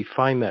 Where do we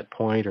find that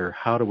point, or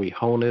how do we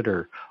hone it,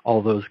 or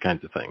all those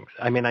kinds of things?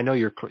 I mean, I know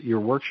your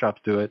workshops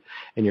do it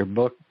and your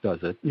book does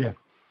it. Yeah.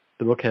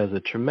 The book has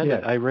a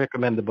tremendous, I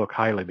recommend the book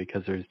highly,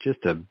 because there's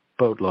just a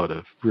boatload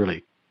of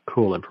really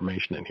cool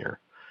information in here.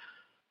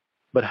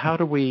 But how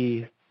do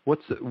we,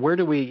 where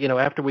do we,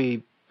 after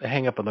we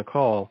hang up on the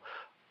call,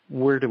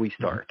 where do we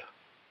start,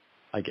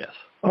 I guess?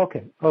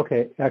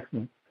 Okay,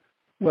 excellent.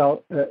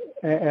 Well,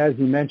 as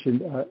you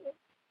mentioned,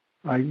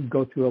 I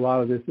go through a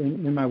lot of this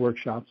in my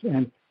workshops.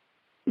 And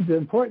the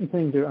important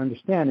thing to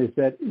understand is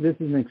that this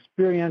is an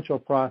experiential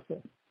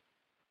process.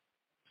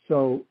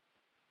 So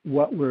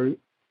what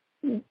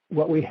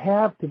we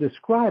have to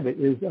describe it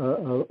is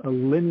a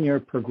linear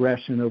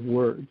progression of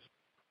words.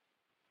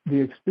 The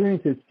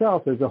experience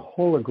itself is a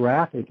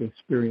holographic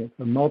experience,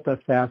 a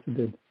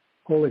multifaceted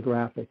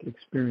holographic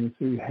experience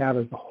that you have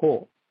as a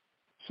whole.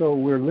 So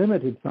we're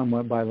limited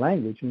somewhat by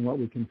language and what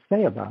we can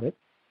say about it.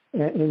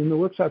 And in the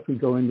workshops, we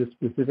go into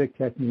specific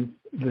techniques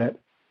that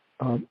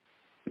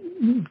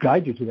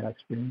guide you to that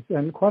experience.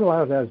 And quite a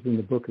lot of that is in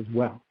the book as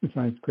well, in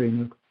Science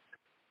Creating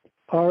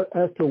Miracles.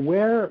 As to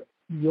where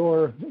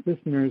your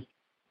listeners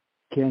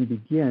can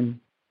begin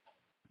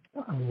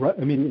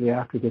immediately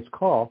after this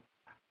call,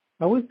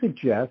 I would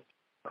suggest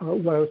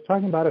what I was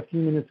talking about a few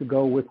minutes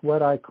ago with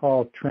what I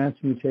call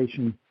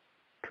transmutation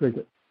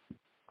trigger.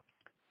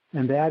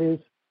 And that is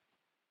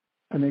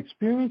an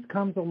experience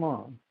comes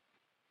along.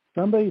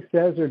 Somebody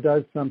says or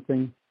does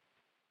something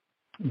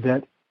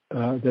that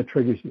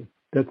triggers you,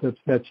 that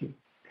upsets you.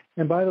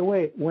 And by the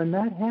way, when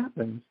that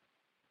happens,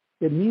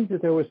 it means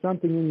that there was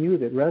something in you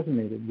that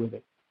resonated with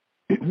it.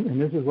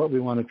 And this is what we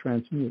want to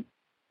transmute.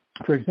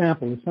 For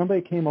example, if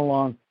somebody came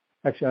along,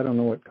 actually I don't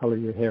know what color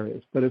your hair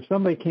is, but if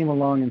somebody came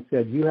along and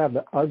said, you have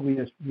the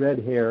ugliest red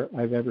hair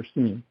I've ever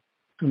seen,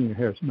 assuming your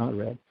hair is not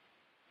red,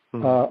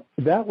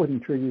 that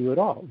wouldn't trigger you at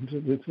all.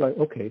 It's like,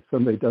 okay,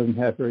 somebody doesn't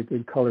have very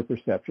good color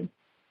perception.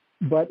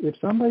 But if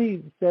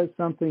somebody says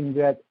something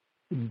that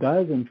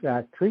does in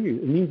fact trigger you,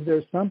 it means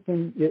there's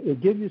something,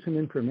 it gives you some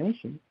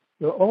information.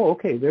 So,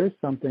 okay, there's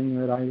something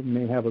that I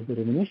may have a bit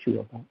of an issue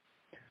about.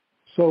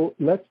 So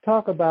let's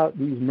talk about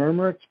these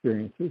murmur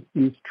experiences,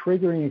 these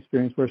triggering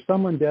experiences where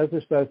someone does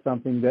or says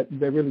something that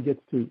really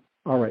gets to,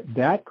 all right,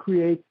 that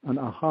creates an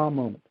aha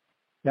moment.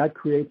 That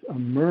creates a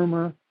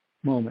murmur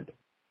moment.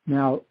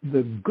 Now,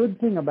 the good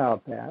thing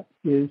about that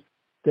is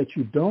that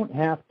you don't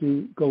have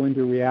to go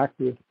into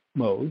reactive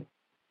mode.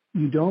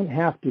 You don't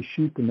have to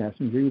shoot the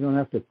messenger. You don't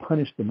have to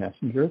punish the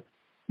messenger.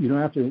 You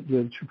don't have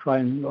to try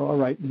and, all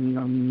right,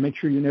 make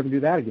sure you never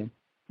do that again.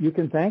 You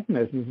can thank the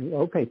messenger.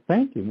 Okay,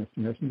 thank you, Mr.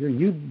 Messenger.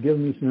 You've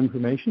given me some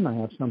information. I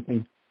have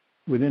something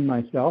within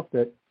myself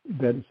that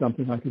is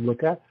something I could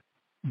look at.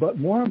 But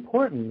more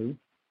importantly,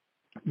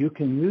 you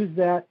can use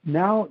that.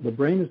 Now the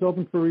brain is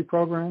open for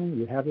reprogramming.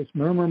 You have this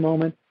murmur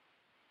moment.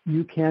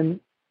 You can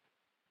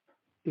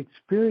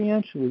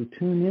experientially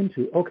tune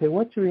into, okay,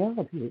 what's the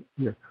reality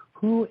here?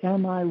 Who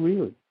am I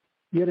really?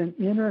 Get an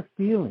inner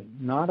feeling,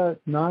 not a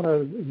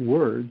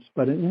words,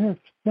 but an inner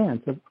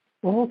sense of,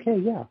 oh, okay,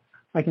 yeah,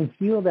 I can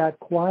feel that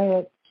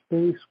quiet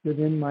space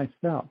within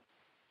myself,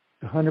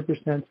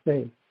 100%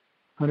 safe,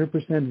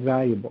 100%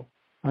 valuable,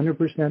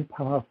 100%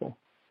 powerful,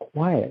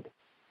 quiet,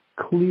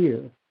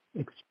 clear,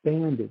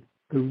 expanded,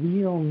 the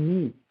real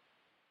me.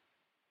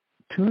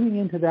 Tuning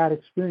into that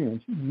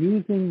experience,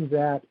 using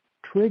that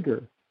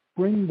trigger,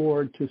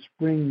 springboard to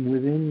spring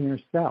within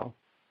yourself,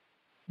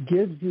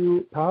 gives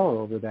you power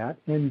over that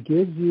and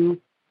gives you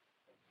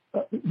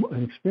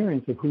an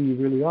experience of who you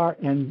really are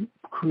and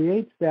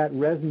creates that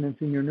resonance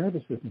in your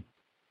nervous system.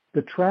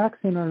 The tracks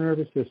in our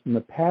nervous system,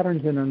 the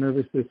patterns in our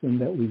nervous system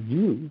that we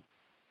use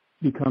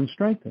become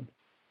strengthened.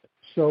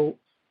 So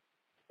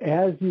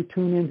as you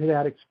tune into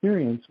that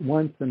experience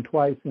once and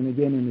twice and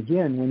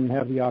again, when you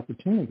have the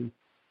opportunity,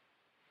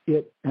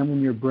 and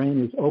when your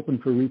brain is open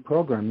for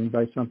reprogramming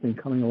by something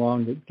coming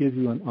along that gives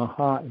you an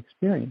aha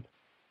experience,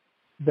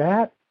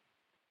 that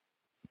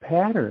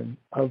pattern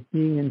of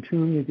being in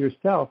tune with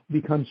yourself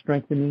becomes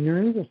strengthened in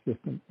your nervous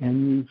system,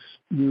 and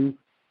you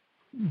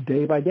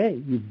day by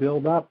day you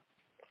build up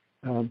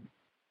that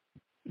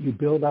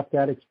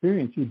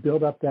experience, you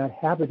build up that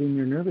habit in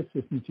your nervous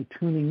system to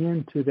tuning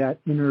into that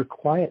inner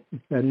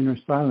quietness, that inner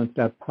silence,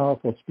 that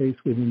powerful space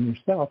within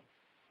yourself,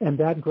 and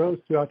that grows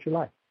throughout your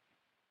life.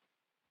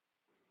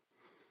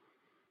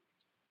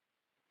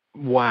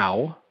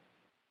 Wow.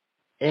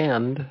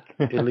 And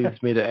it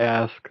leads me to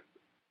ask,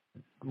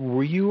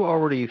 were you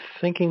already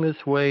thinking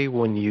this way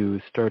when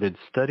you started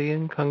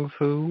studying Kung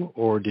Fu,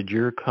 or did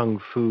your Kung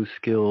Fu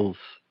skills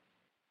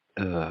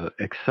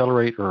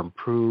accelerate or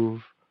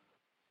improve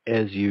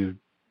as you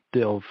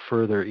delve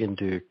further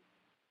into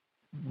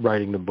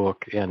writing the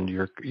book and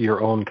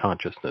your own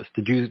consciousness?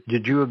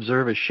 Did you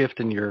observe a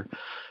shift in your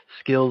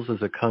skills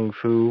as a Kung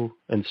Fu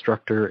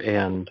instructor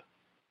and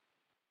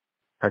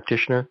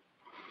practitioner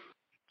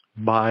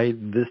by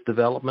this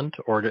development,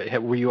 or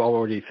were you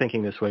already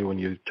thinking this way when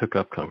you took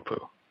up Kung Fu?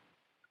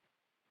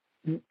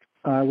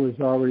 I was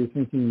already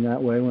thinking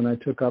that way when I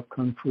took up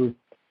Kung Fu.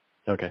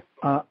 Okay.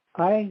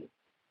 I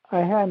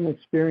had an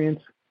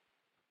experience.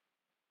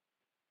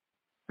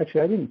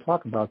 Actually, I didn't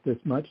talk about this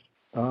much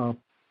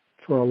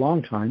for a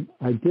long time.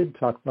 I did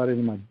talk about it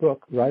in my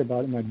book, write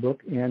about it in my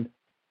book, and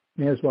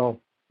may as well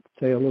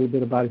say a little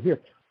bit about it here.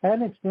 I had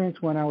an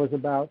experience when I was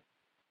about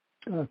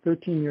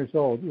 13 years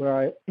old,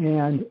 where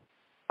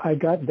I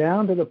got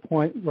down to the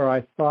point where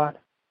I thought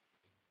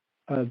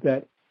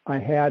that I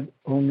had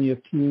only a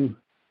few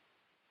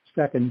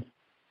seconds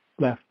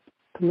left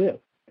to live.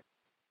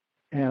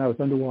 And I was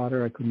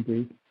underwater, I couldn't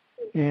breathe.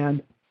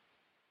 And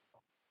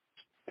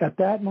at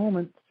that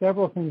moment,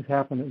 several things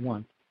happened at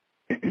once.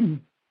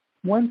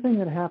 One thing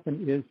that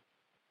happened is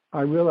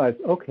I realized,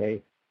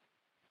 okay,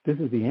 this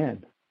is the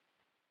end.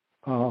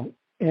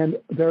 And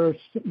there are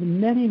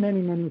many,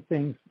 many, many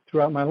things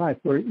throughout my life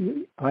where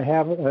I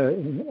have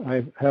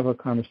a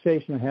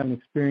conversation, I have an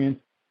experience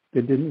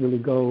that didn't really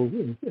go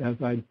as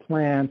I'd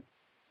planned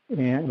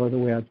or the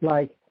way I'd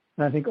like.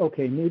 And I think,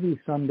 okay, maybe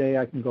someday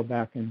I can go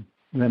back and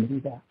remedy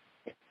that.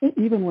 And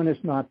even when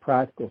it's not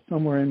practical,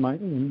 somewhere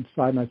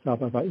inside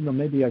myself, I thought,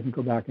 maybe I can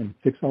go back and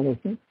fix all those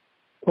things.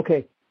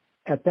 Okay,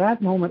 at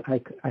that moment,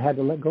 I had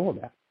to let go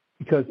of that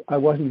because I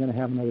wasn't going to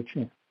have another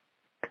chance.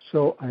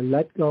 So I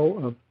let go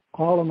of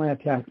all of my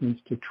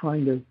attachments to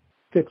trying to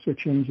fix or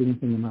change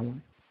anything in my life.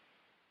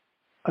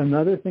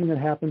 Another thing that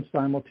happened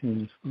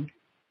simultaneously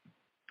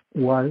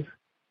was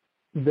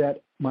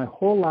that my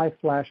whole life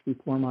flashed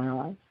before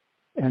my eyes.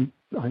 And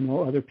I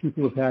know other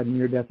people have had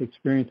near-death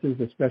experiences,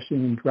 especially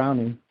in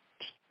drowning,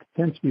 which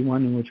tends to be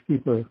one in which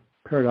people are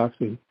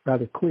paradoxically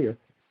rather clear,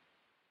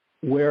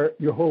 where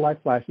your whole life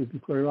flashes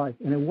before your eyes.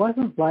 And it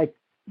wasn't like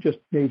just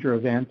major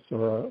events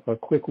or a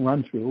quick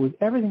run-through. It was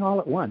everything all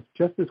at once,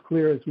 just as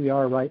clear as we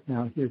are right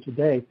now here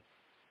today,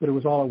 but it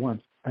was all at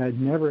once. I had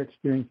never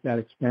experienced that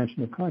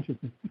expansion of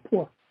consciousness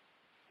before.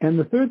 And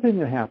the third thing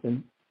that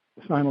happened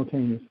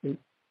simultaneously,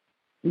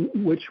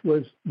 which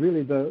was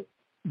really the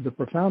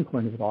profound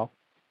point of it all,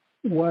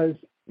 was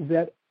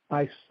that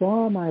I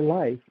saw my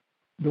life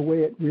the way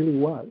it really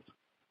was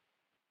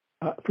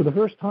for the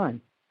first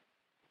time.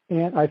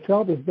 And I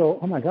felt as though,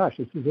 oh my gosh,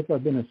 it's as if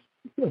I've been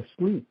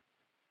asleep.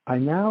 I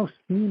now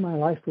see my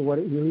life for what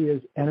it really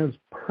is, and it was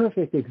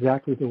perfect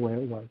exactly the way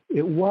it was.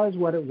 It was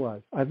what it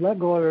was. I've let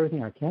go of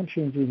everything. I can't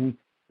change anything.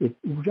 It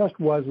just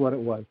was what it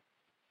was.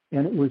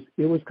 And it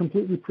was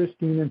completely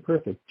pristine and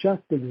perfect,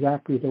 just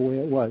exactly the way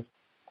it was.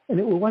 And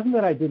it wasn't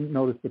that I didn't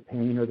notice the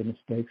pain or the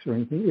mistakes or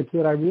anything. It's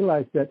that I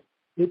realized that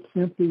it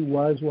simply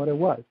was what it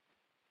was.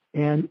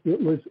 And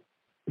it was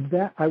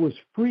that I was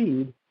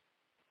freed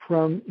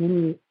from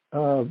any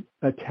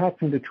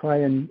attachment to try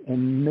and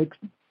make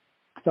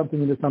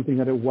something into something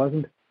that it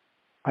wasn't.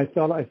 I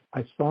felt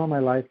I saw my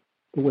life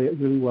the way it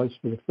really was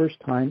for the first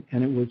time,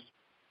 and it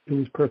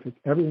was perfect.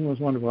 Everything was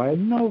wonderful. I had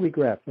no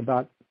regrets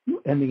about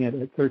ending it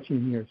at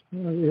 13 years.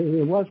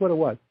 It was what it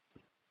was.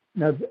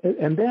 Now,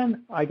 and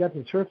then I got to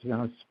the surface, and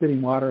I was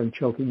spitting water and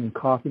choking and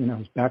coughing, and I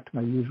was back to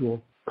my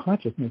usual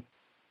consciousness.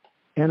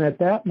 And at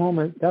that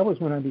moment, that was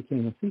when I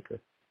became a seeker.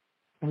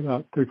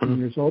 About 13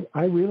 years old,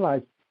 I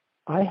realized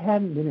I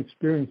hadn't been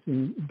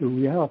experiencing the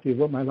reality of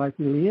what my life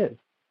really is.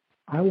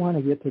 I want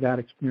to get to that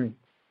experience.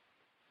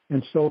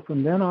 And so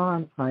from then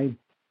on,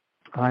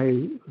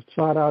 I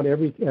sought out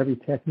every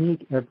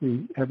technique,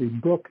 every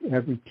book,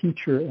 every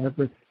teacher,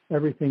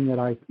 everything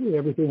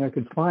I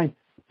could find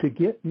to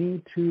get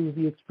me to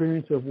the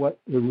experience of what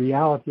the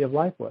reality of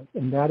life was.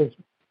 And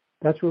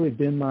that's really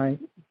been my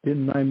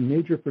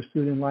major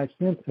pursuit in life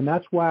since. And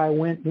that's why I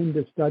went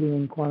into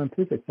studying quantum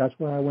physics. That's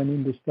why I went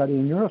into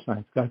studying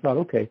neuroscience. Because I thought,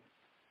 okay,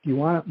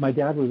 my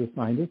dad was a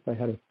scientist. I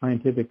had a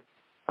scientific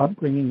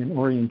upbringing and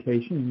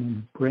orientation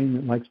and a brain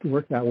that likes to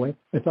work that way.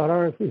 I thought,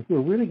 all right, if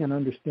we're really going to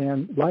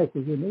understand life,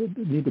 we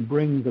need to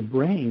bring the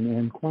brain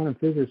and quantum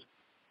physics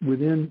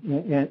within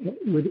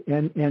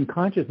and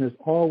consciousness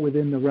all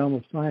within the realm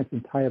of science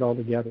and tie it all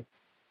together.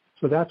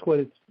 So that's what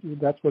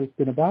it's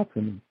been about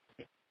for me.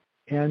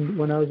 And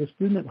when I was a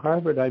student at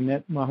Harvard, I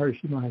met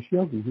Maharishi Mahesh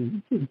Yogi,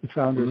 who is the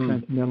founder of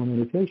Transcendental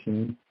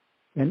Meditation,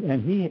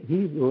 and he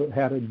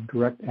had a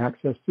direct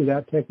access to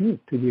that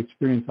technique, to the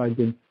experience I'd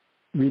been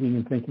reading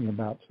and thinking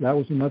about. So that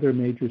was another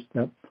major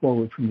step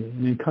forward for me.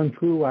 And in Kung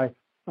Fu, I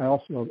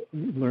also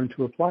learned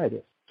to apply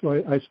this.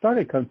 So I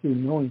started Kung Fu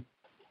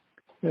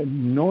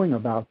knowing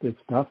about this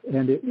stuff,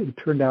 and it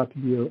turned out to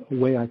be a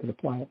way I could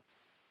apply it.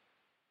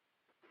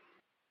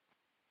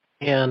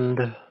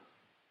 And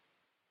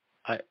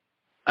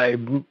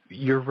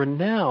you're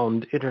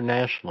renowned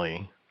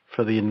internationally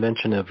for the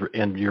invention of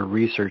and your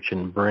research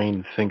in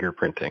brain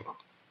fingerprinting,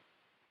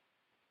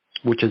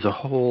 which is a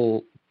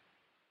whole,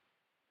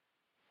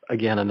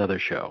 again, another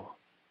show.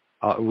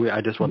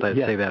 I just want to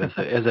say that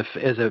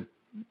as a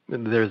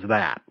there's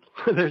that.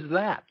 There's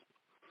that.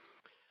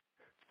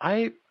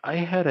 I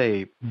had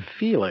a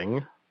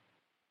feeling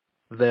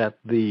that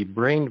the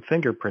brain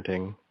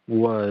fingerprinting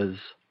was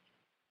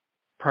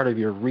part of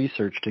your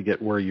research to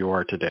get where you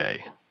are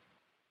today.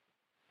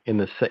 In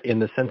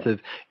the sense of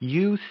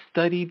you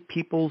studied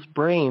people's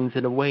brains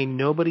in a way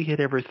nobody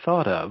had ever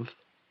thought of,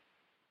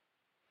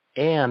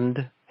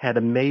 and had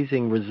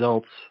amazing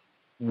results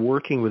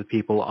working with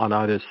people on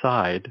either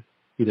side,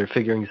 either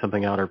figuring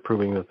something out or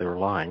proving that they were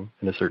lying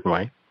in a certain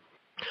way.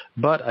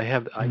 But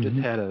I just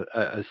had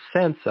a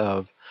sense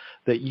of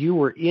that you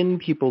were in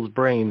people's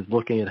brains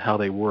looking at how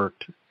they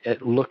worked,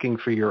 looking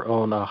for your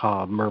own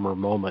aha murmur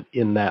moment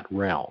in that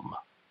realm.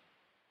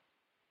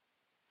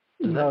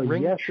 Does that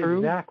ring true?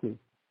 Exactly.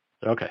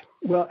 Okay.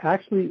 Well,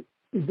 actually,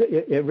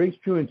 it rings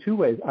true in two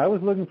ways. I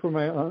was looking for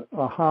my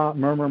aha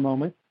murmur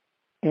moment,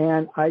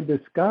 and I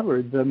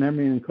discovered the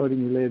memory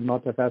encoding related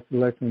multifaceted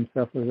electron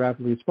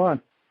encephalographic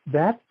response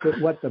that's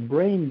what the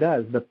brain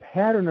does. The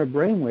pattern of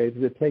brain waves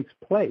that takes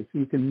place,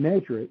 you can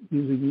measure it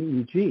using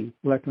EEG,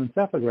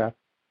 electroencephalograph.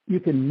 You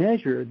can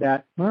measure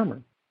that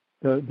murmur.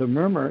 The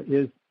murmur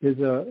is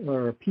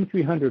a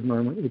P300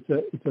 murmur.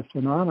 It's a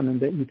phenomenon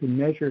that you can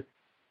measure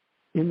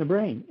in the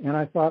brain. And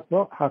I thought,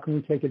 well, how can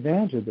we take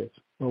advantage of this?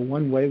 Well,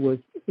 one way was,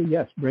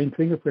 yes, brain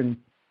fingerprinting.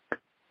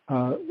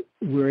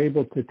 We're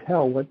able to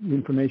tell what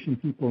information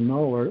people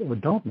know or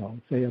don't know,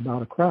 say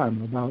about a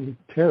crime, about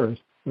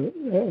terrorist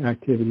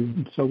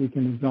activity, so we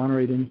can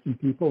exonerate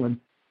innocent people and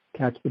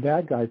catch the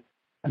bad guys.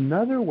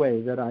 Another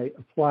way that I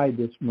applied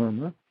this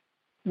murmur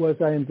was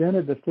I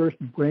invented the first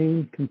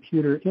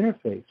brain-computer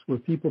interface where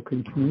people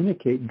can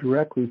communicate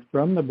directly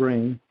from the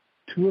brain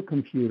to a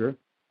computer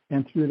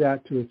and through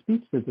that to a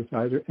speech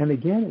synthesizer. And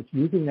again, it's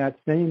using that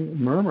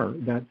same murmur,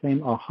 that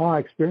same aha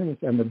experience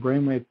and the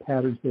brainwave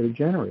patterns that it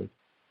generates.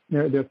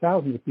 There are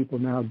thousands of people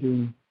now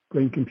doing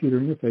brain-computer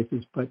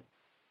interfaces, but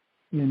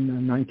in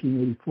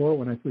 1984,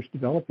 when I first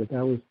developed it,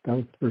 that was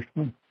the first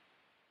one.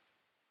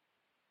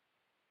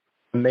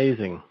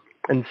 Amazing.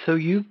 And so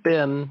you're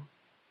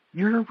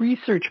a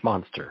research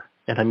monster,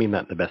 and I mean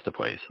that in the best of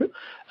ways.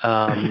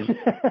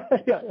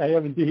 Yeah, I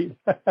am indeed.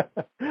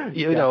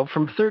 You know,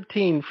 from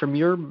 13, from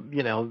your,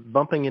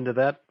 bumping into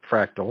that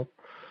fractal,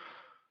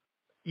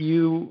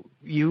 you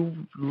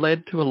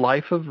led to a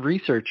life of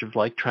research of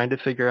like trying to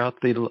figure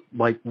out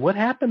what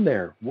happened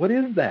there? What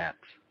is that?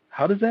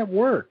 How does that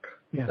work?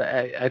 Yeah.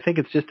 I think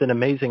it's just an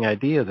amazing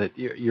idea that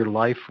your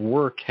life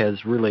work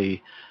has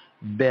really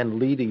been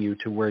leading you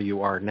to where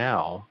you are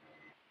now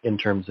in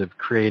terms of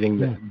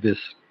creating this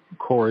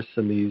course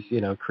and these,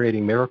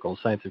 creating miracles,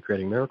 Science of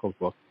Creating Miracles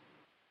book.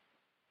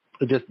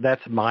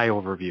 That's my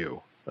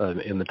overview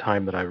in the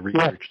time that I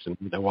researched and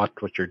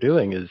watched what you're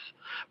doing is,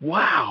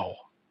 wow,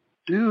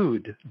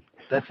 dude,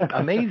 that's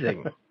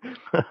amazing.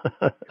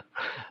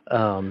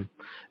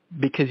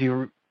 Because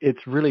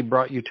it's really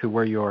brought you to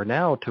where you are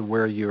now, to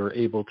where you're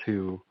able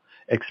to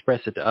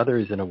express it to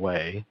others in a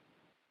way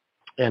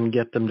and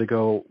get them to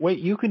go, wait,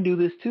 you can do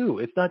this too.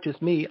 It's not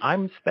just me.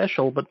 I'm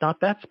special, but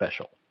not that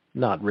special.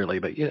 Not really,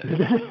 but Yeah,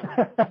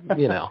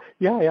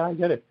 I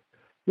get it.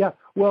 Yeah,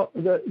 well,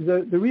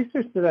 the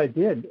research that I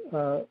did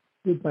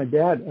with my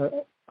dad,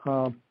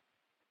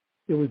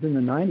 it was in the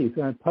 90s,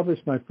 and I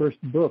published my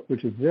first book,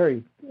 which is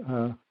very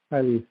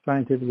highly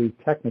scientifically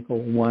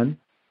technical one,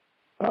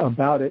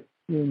 about it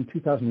in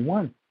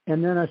 2001.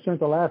 And then I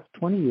spent the last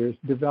 20 years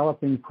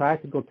developing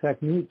practical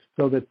techniques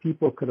so that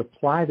people could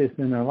apply this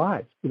in their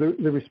lives.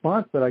 The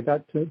response that I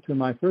got to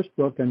my first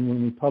book, and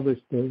when we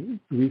published the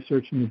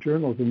research in the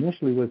journals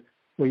initially, was,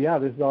 well, yeah,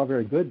 this is all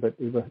very good, but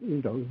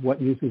what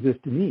use is this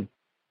to me?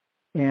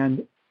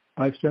 And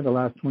I've spent the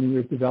last 20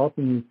 years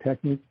developing these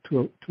techniques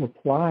to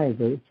apply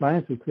the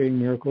science of creating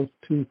miracles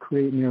to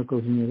create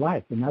miracles in your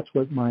life. And that's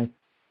what my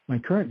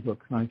current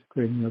book, Science of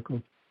Creating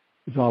Miracles,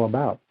 is all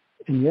about.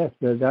 And yes,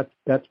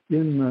 that's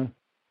been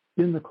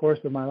the course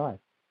of my life.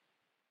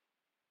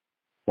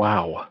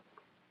 Wow.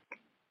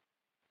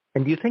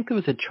 And do you think there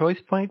was a choice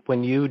point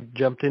when you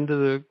jumped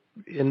into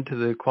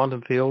the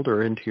quantum field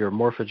or into your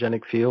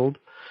morphogenic field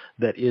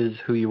that is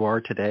who you are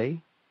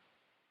today?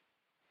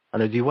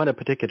 And as you went a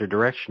particular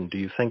direction, do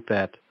you think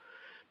that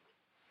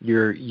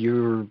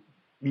you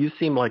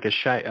seem like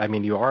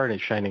you are a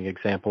shining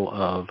example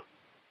of,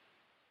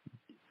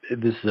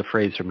 this is a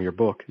phrase from your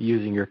book,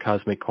 using your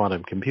cosmic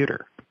quantum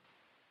computer.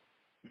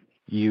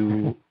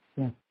 You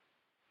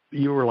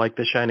were like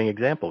the shining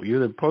example. You're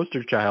the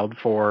poster child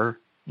for,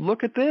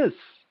 look at this.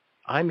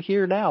 I'm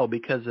here now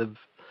because of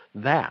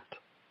that.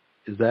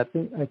 Is that?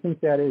 I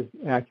think that is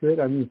accurate.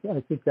 I mean, I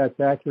think that's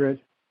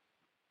accurate.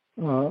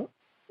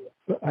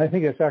 I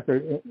think it's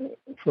accurate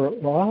for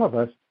all of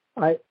us.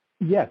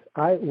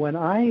 When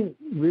I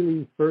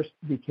really first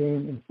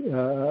became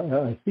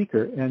a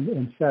seeker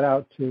and set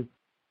out to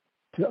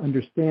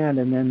understand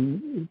and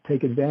then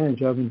take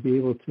advantage of and be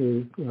able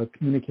to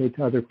communicate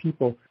to other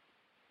people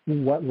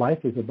what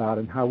life is about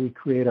and how we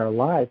create our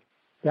life,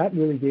 that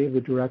really gave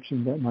the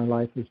direction that my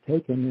life has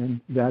taken,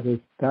 and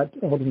that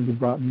ultimately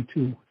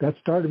that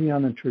started me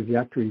on a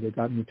trajectory that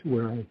got me to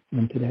where I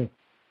am today.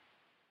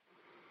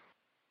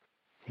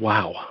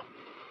 Wow.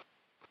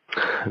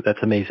 That's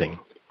amazing.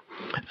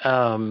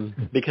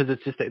 Because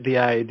it's just the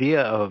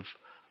idea of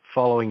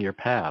following your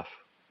path.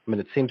 I mean,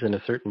 it seems in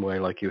a certain way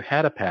like you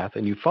had a path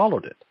and you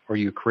followed it, or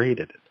you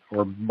created it,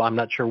 or I'm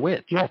not sure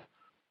which. Yes.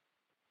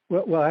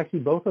 Well,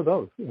 actually, both of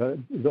those.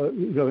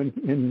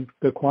 In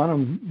the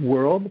quantum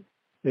world,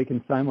 they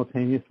can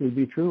simultaneously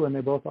be true, and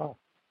they both are.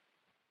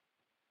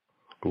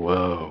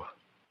 Whoa.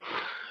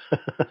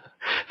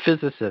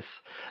 Physicists,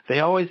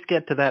 they always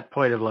get to that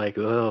point of like,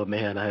 oh,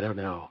 man, I don't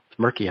know. It's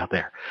murky out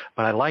there,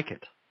 but I like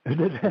it.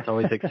 It's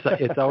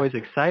always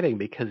exciting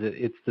because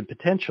it's the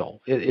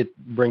potential. It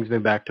brings me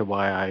back to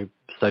why I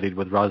studied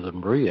with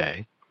Rosalind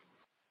Bruyere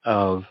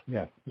of,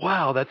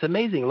 wow, that's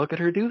amazing. Look at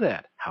her do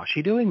that. How's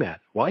she doing that?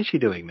 Why is she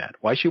doing that?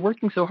 Why is she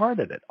working so hard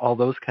at it? All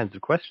those kinds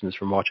of questions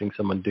from watching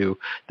someone do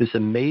this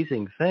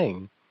amazing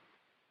thing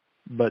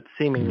but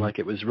seeming like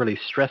it was really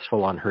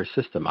stressful on her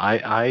system.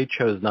 I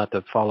chose not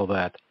to follow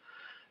that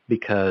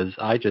because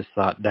I just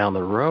thought down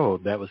the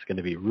road that was going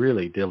to be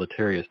really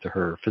deleterious to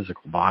her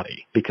physical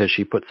body because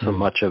she put so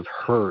much of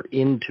her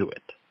into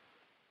it.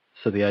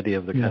 So the idea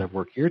of the kind of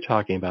work you're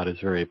talking about is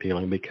very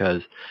appealing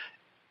because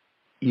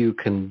you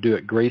can do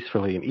it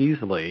gracefully and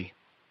easily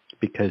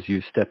because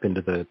you step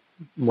into the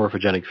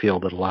morphogenic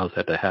field that allows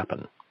that to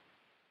happen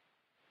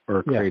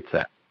or creates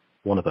that,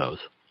 one of those.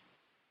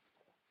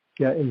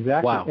 Yeah,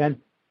 exactly. Wow. And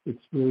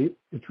it's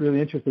really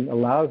interesting.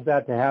 Allows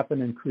that to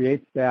happen and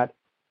creates that,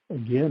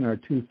 again, are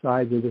two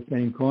sides of the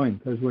same coin,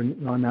 because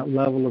when on that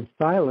level of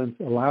silence,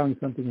 allowing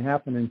something to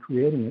happen and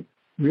creating it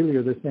really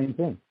are the same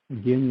thing.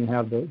 Again, you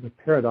have the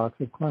paradox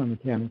of quantum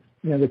mechanics,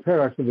 the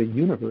paradox of the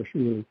universe,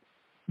 really,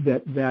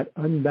 that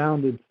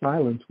unbounded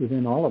silence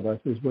within all of us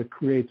is what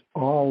creates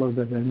all of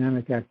the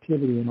dynamic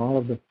activity and all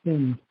of the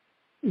things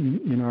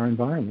in our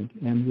environment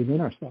and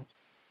within ourselves.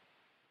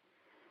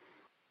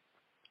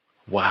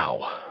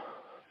 Wow.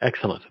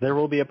 Excellent. There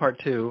will be a part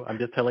 2. I'm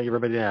just telling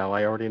everybody now.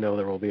 I already know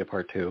there will be a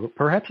part 2,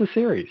 perhaps a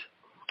series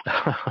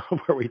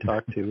where we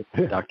talk to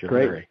Dr.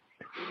 Larry.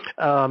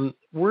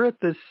 We're at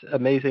this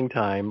amazing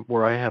time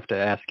where I have to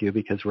ask you,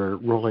 because we're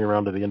rolling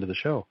around to the end of the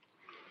show,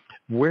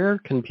 where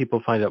can people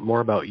find out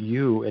more about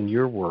you and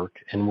your work,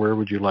 and where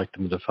would you like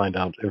them to find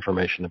out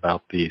information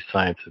about the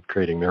science of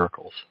creating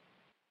miracles?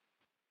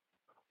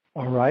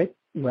 All right.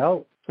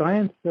 Well,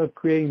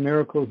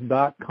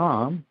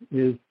 scienceofcreatingmiracles.com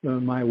is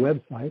my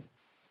website,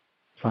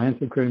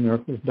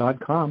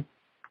 scienceofcreatingmiracles.com,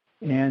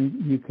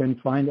 and you can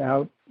find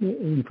out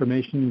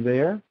information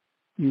there.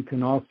 You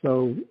can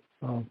also,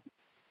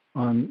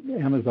 on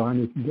Amazon,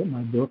 you can get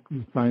my book,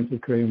 The Science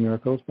of Creating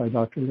Miracles by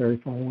Dr. Larry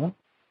Farwell.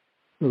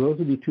 So those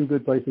would be two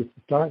good places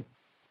to start.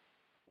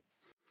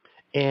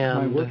 And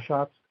my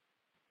workshops.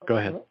 Go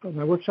ahead.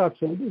 My workshops,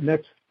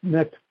 next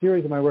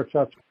series of my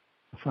workshops,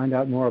 find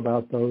out more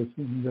about those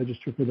and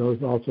register for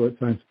those also at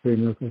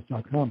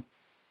scienceofcreatingmiracles.com.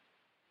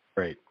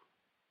 Great.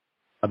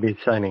 I'll be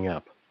signing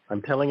up.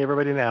 I'm telling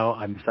everybody now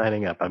I'm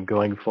signing up. I'm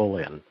going full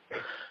in.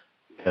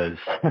 Because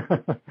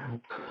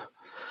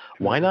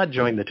why not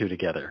join the two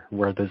together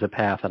where there's a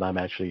path and I'm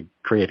actually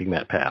creating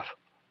that path?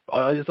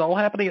 It's all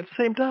happening at the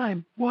same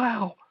time.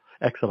 Wow.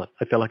 Excellent.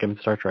 I feel like I'm in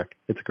Star Trek.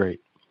 It's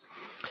great.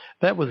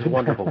 That was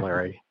wonderful,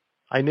 Larry.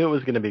 I knew it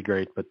was going to be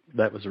great, but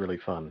that was really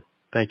fun.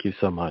 Thank you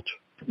so much.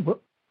 Well,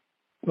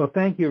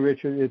 thank you,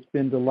 Richard. It's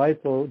been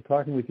delightful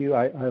talking with you.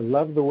 I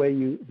love the way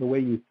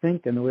you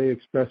think and the way you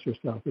express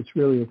yourself. It's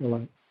really a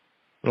delight.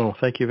 Oh,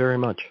 thank you very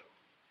much.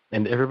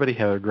 And everybody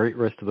have a great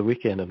rest of the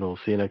weekend, and we'll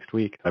see you next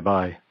week.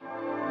 Bye-bye.